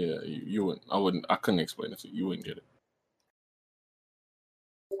 so yeah, you wouldn't. I couldn't explain it to you. You wouldn't get it.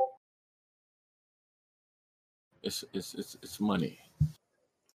 It's money.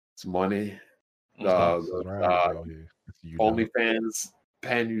 It's money. OnlyFans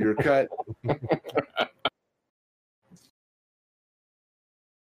paying you your cut.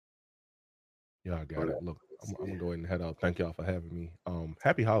 Yeah, I got it. Look, I'm gonna go ahead and head out. Thank y'all for having me.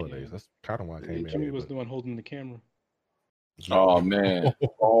 Happy holidays. That's kind of why I came in. Jimmy was the one holding the camera. Oh man.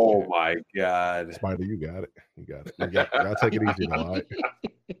 Oh my God. Spider, you got it. You got it. Y'all take it easy, all right?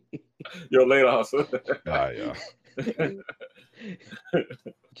 Yo, later, hustle. All right, y'all.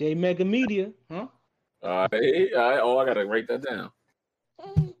 J Mega Media, huh? All right. Oh, I gotta write that down.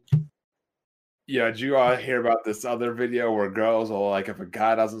 Yeah, did you hear about this other video where girls are like, if a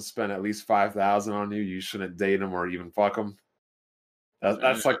guy doesn't spend at least $5,000 on you, you shouldn't date him or even fuck him?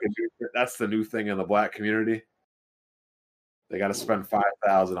 That's like that's the new thing in the black community. They got to spend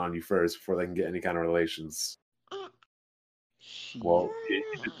 $5,000 on you first before they can get any kind of relations. Well,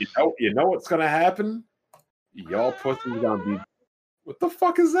 you know what's gonna happen? Y'all pussy's gonna be. What the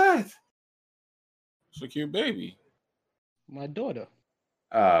fuck is that? It's a cute baby. My daughter.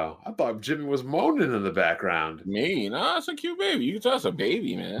 Oh, I thought Jimmy was moaning in the background. Me? Nah, it's a cute baby. You can tell it's a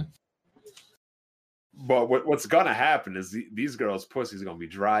baby, man. But what's gonna happen is these girls' pussies are gonna be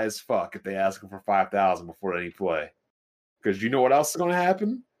dry as fuck if they ask them for $5,000 before any play. Because you know what else is gonna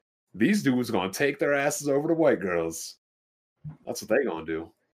happen? These dudes are gonna take their asses over to white girls. That's what they gonna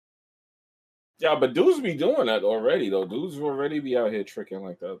do. Yeah, but dudes be doing that already, though. Dudes will already be out here tricking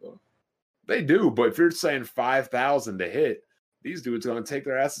like that, though. They do, but if you're saying $5,000 to hit, these dudes are gonna take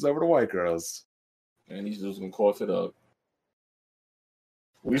their asses over to white girls. And these dudes gonna cough it up.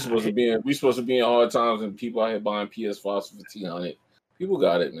 We supposed to be in hard times, and people out here buying PS5s for $1,500. People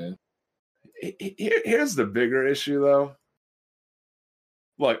got it, man. Here's the bigger issue, though.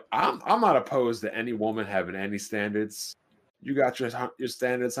 Look, I'm not opposed to any woman having any standards. You got your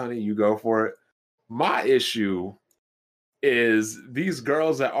standards, honey. You go for it. My issue is these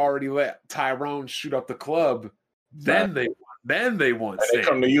girls that already let Tyrone shoot up the club. Then they want. And they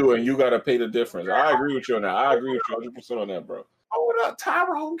come to you, and you got to pay the difference. I agree with you on that. I agree with you 100% on that, bro. Oh,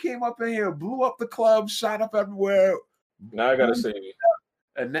 Tyrone came up in here, blew up the club, shot up everywhere. Now I gotta say,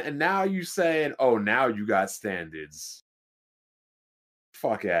 and now you saying, "Oh, now you got standards."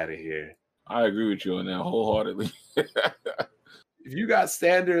 Fuck out of here. I agree with you on that wholeheartedly. If you got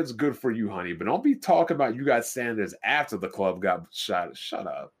standards, good for you, honey. But don't be talking about you got standards after the club got shot. Shut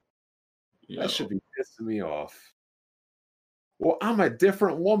up. Yo. That should be pissing me off. Well, I'm a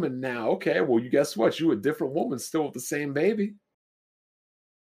different woman now. Okay, well, you guess what? You a different woman still with the same baby.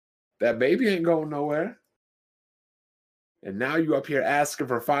 That baby ain't going nowhere. And now you up here asking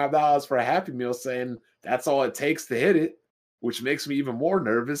for $5 for a Happy Meal, saying that's all it takes to hit it, which makes me even more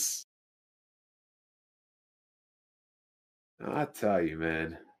nervous. I tell you,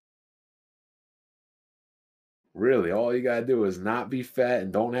 man. Really, all you gotta do is not be fat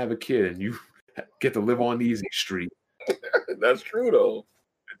and don't have a kid, and you get to live on Easy Street. That's true, though.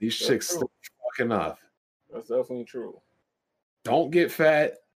 These chicks still fucking up. That's definitely true. Don't get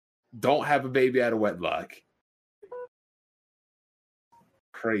fat. Don't have a baby out of wedlock.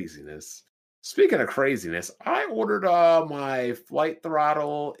 Craziness. Speaking of craziness, I ordered my Flight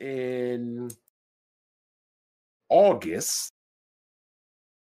Throttle in August.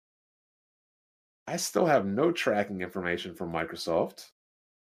 I still have no tracking information from Microsoft.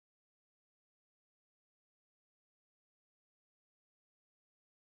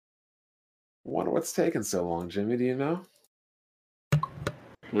 Wonder what's taking so long, Jimmy? Do you know?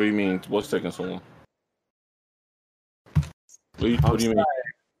 What do you mean? What's taking so long? What do you mean?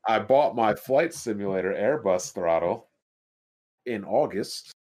 I bought my flight simulator Airbus throttle in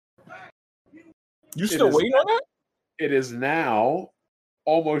August. You still waiting on that? It is now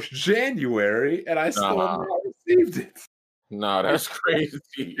almost January, and I still have not received it. Nah, that's crazy.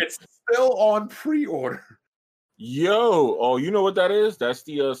 It's still on pre-order. Yo, oh, you know what that is? That's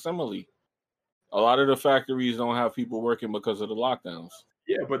the assembly. A lot of the factories don't have people working because of the lockdowns.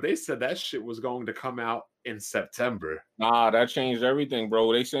 Yeah, but they said that shit was going to come out in September. Nah, that changed everything,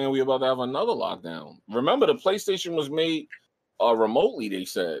 bro. They saying we about to have another lockdown. Remember, the PlayStation was made remotely. They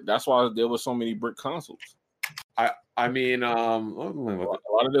said that's why there was so many brick consoles. I mean, a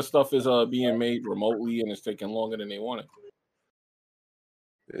lot of this stuff is being made remotely, and it's taking longer than they wanted.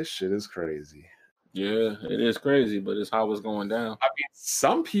 This shit is crazy. Yeah, it is crazy, but it's how it's going down. I mean,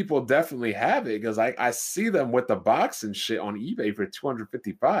 some people definitely have it because I see them with the box and shit on eBay for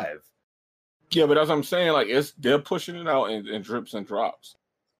 $255. Yeah, but as I'm saying, like they're pushing it out in drips and drops.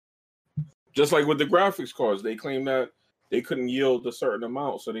 Just like with the graphics cards, they claim that they couldn't yield a certain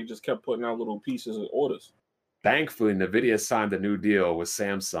amount, so they just kept putting out little pieces of orders. Thankfully, NVIDIA signed a new deal with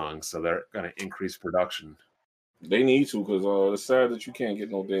Samsung, so they're going to increase production. They need to because it's sad that you can't get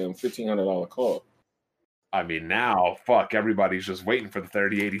no damn $1,500 card. I mean, now, fuck, everybody's just waiting for the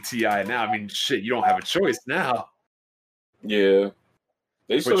 3080 Ti now. I mean, shit, you don't have a choice now. Yeah.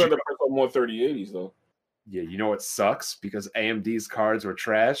 They still got to press on more 3080s, though. Yeah, you know what sucks? Because AMD's cards were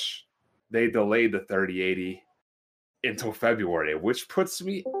trash, they delayed the 3080 until February, which puts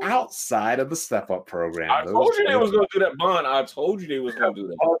me outside of the step-up program. I told you they was going to do that, Bond. I told you they was going to do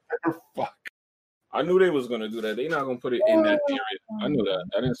that. Fuck. I knew they was going to do that. They're not going to put it in that period. I knew that.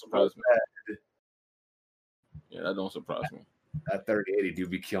 That didn't surprise me. Yeah, that don't surprise me. That 3080 do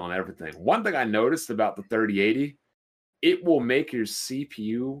be killing everything. One thing I noticed about the 3080, it will make your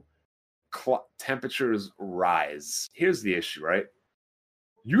CPU temperatures rise. Here's the issue, right?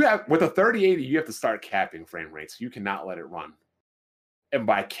 With a 3080, you have to start capping frame rates. You cannot let it run. And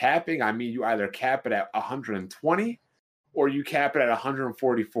by capping, I mean you either cap it at 120 or you cap it at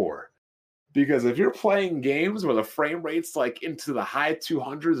 144. Because if you're playing games where the frame rate's like into the high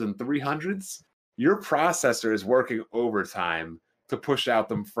 200s and 300s, your processor is working overtime to push out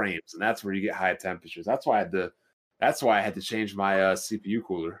them frames, and that's where you get high temperatures. That's why I had to change my CPU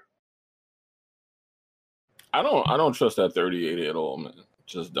cooler. I don't trust that 3080 at all, man.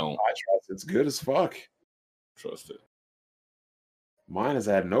 Just don't. I trust it. It's good as fuck. Trust it. Mine has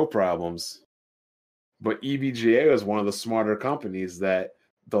had no problems. But EVGA was one of the smarter companies that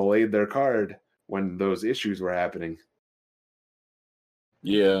delayed their card when those issues were happening.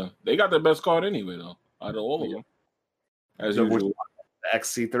 Yeah, they got the best card anyway, though, out of all of them. As usual. The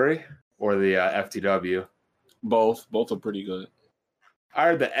XC3 or the FTW? Both are pretty good. I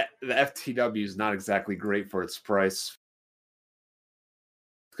heard the FTW is not exactly great for its price.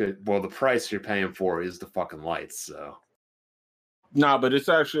 Well, the price you're paying for is the fucking lights, so. Nah, but it's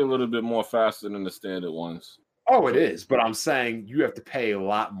actually a little bit more faster than the standard ones. Oh, it is, but I'm saying you have to pay a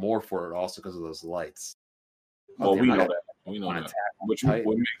lot more for it also because of those lights. Well, we know that. We know that.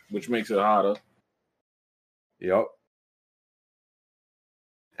 Which makes it hotter. Yep.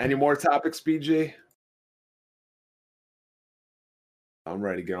 Any more topics, BG? I'm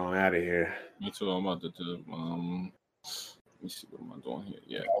ready to get on out of here. Me too. I'm about to do. Let me see what am I doing here.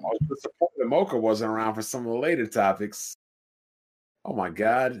 Yeah. I was disappointed that Mocha wasn't around for some of the later topics. Oh my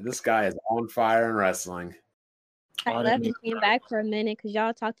God, this guy is on fire in wrestling. I left and came back for a minute because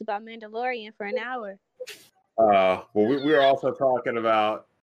y'all talked about Mandalorian for an hour. Well, we were also talking about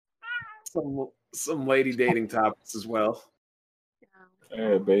some lady dating topics as well.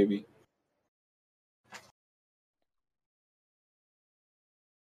 Hey, baby.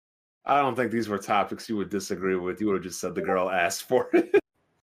 I don't think these were topics you would disagree with. You would have just said the girl asked for it,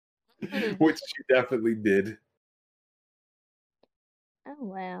 which she definitely did. Oh,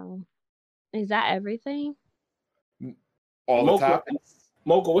 wow. Is that everything? All the topics?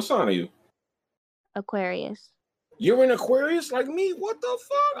 Mocha, what sign are you? Aquarius. You're an Aquarius like me? What the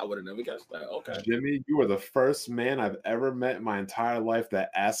fuck? I would have never guessed that. Okay. Jimmy, you were the first man I've ever met in my entire life that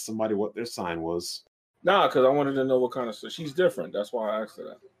asked somebody what their sign was. Nah, because I wanted to know what kind of... She's different. That's why I asked her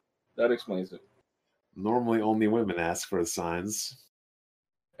that. That explains it. Normally, only women ask for the signs.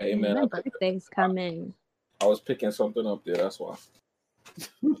 Hey, man. My birthday's coming. I was picking something up there. That's why.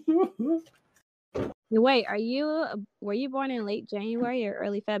 Wait, were you born in late January or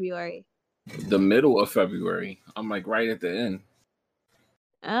early February? The middle of February. I'm like right at the end.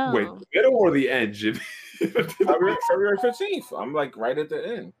 Oh. Wait, the middle or the end, Jimmy? February 15th. I'm like right at the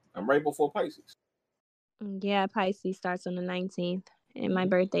end. I'm right before Pisces. Yeah, Pisces starts on the 19th. And my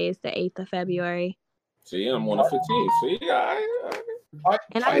birthday is the 8th of February. See, I'm on the 15th. See,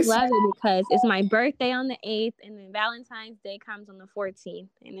 and I love it because it's my birthday on the 8th, and then Valentine's Day comes on the 14th.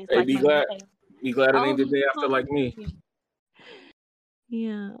 And it's like be glad it ain't the day after like me.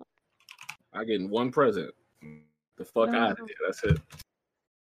 Yeah. I get one present. The fuck out of here. That's it.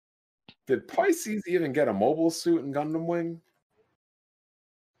 Did Pisces even get a mobile suit in Gundam Wing?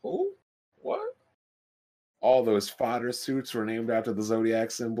 Who? What? all those fodder suits were named after the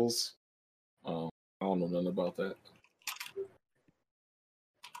zodiac symbols. Oh, I don't know nothing about that.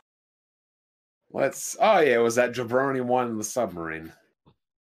 Oh yeah, it was that jabroni one in the submarine.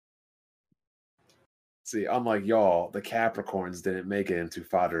 See, unlike y'all, the Capricorns didn't make it into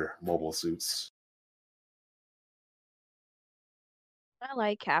fodder mobile suits. I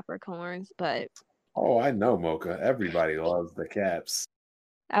like Capricorns, but Oh, I know, Mocha. Everybody loves the Caps.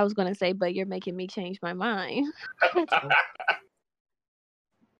 I was gonna say, but you're making me change my mind.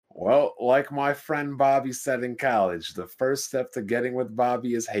 Well, like my friend Bobby said in college, the first step to getting with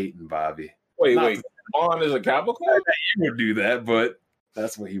Bobby is hating Bobby. Wait. Bond is a Capricorn? You would do that, but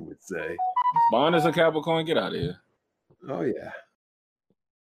that's what he would say. Bond is a Capricorn? Get out of here. Oh, yeah.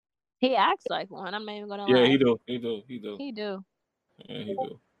 He acts like one. I'm not even gonna lie. Yeah, he do. He do. Yeah, he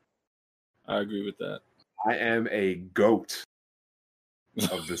do. I agree with that. I am a goat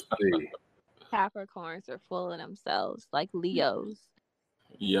of the sea. Capricorns are full of themselves, like Leos.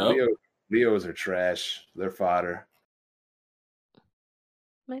 Yep. Leos are trash. They're fodder.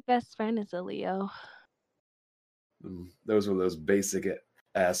 My best friend is a Leo. Those were those basic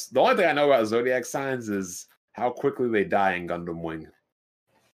ass. The only thing I know about zodiac signs is how quickly they die in Gundam Wing.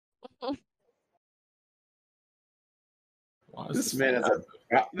 This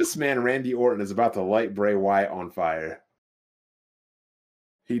man, Randy Orton, is about to light Bray Wyatt on fire.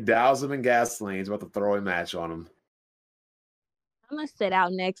 He doused him in gasoline. He's about to throw a match on him. I'm gonna sit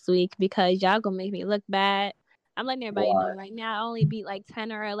out next week because y'all gonna make me look bad. I'm letting everybody know right now. I only beat like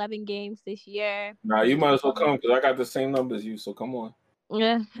 10 or 11 games this year. Nah, you might as well come because I got the same number as you. So come on.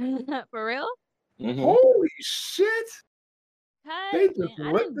 Yeah, for real? Mm-hmm. Holy shit! They just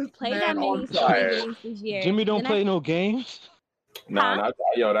I didn't play that many games this year. Jimmy don't play no games. Nah,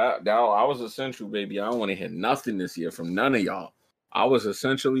 that I was essential, baby. I don't want to hear nothing this year from none of y'all. I was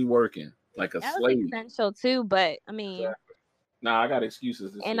essentially working like a slave. Was essential too, but I mean, nah, I got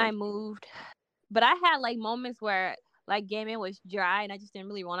excuses. This and year. I moved, but I had like moments where like gaming was dry and I just didn't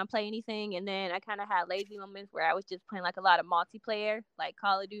really want to play anything, and then I kind of had lazy moments where I was just playing like a lot of multiplayer, like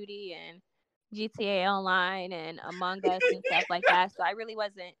Call of Duty and GTA Online and Among Us and stuff like that. So I really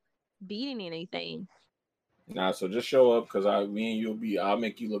wasn't beating anything. Nah, so just show up because I'll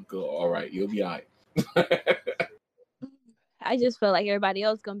make you look good. All right, you'll be all right. I just feel like everybody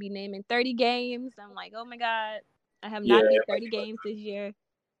else gonna be naming 30 games. I'm like, oh my god, I have not beat 30 games this year.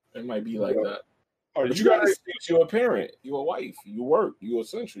 It might be like that. Oh, But you got excuses. You're a parent. You're a wife. You work. You're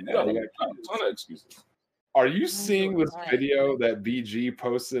essential. You got a ton of excuses. Are you seeing this video that BG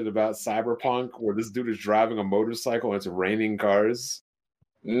posted about Cyberpunk where this dude is driving a motorcycle and it's raining cars?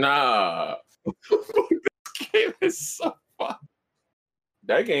 Nah. This game is so fun.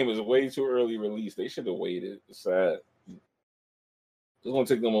 That game is way too early release. They should have waited. It's sad. It's going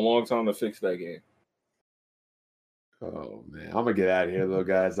to take them a long time to fix that game. Oh, man. I'm going to get out of here, though,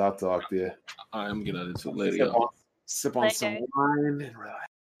 guys. I'll talk to you. I'm going to get out of it later. Sip on some wine and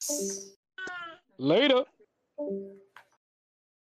relax. Later.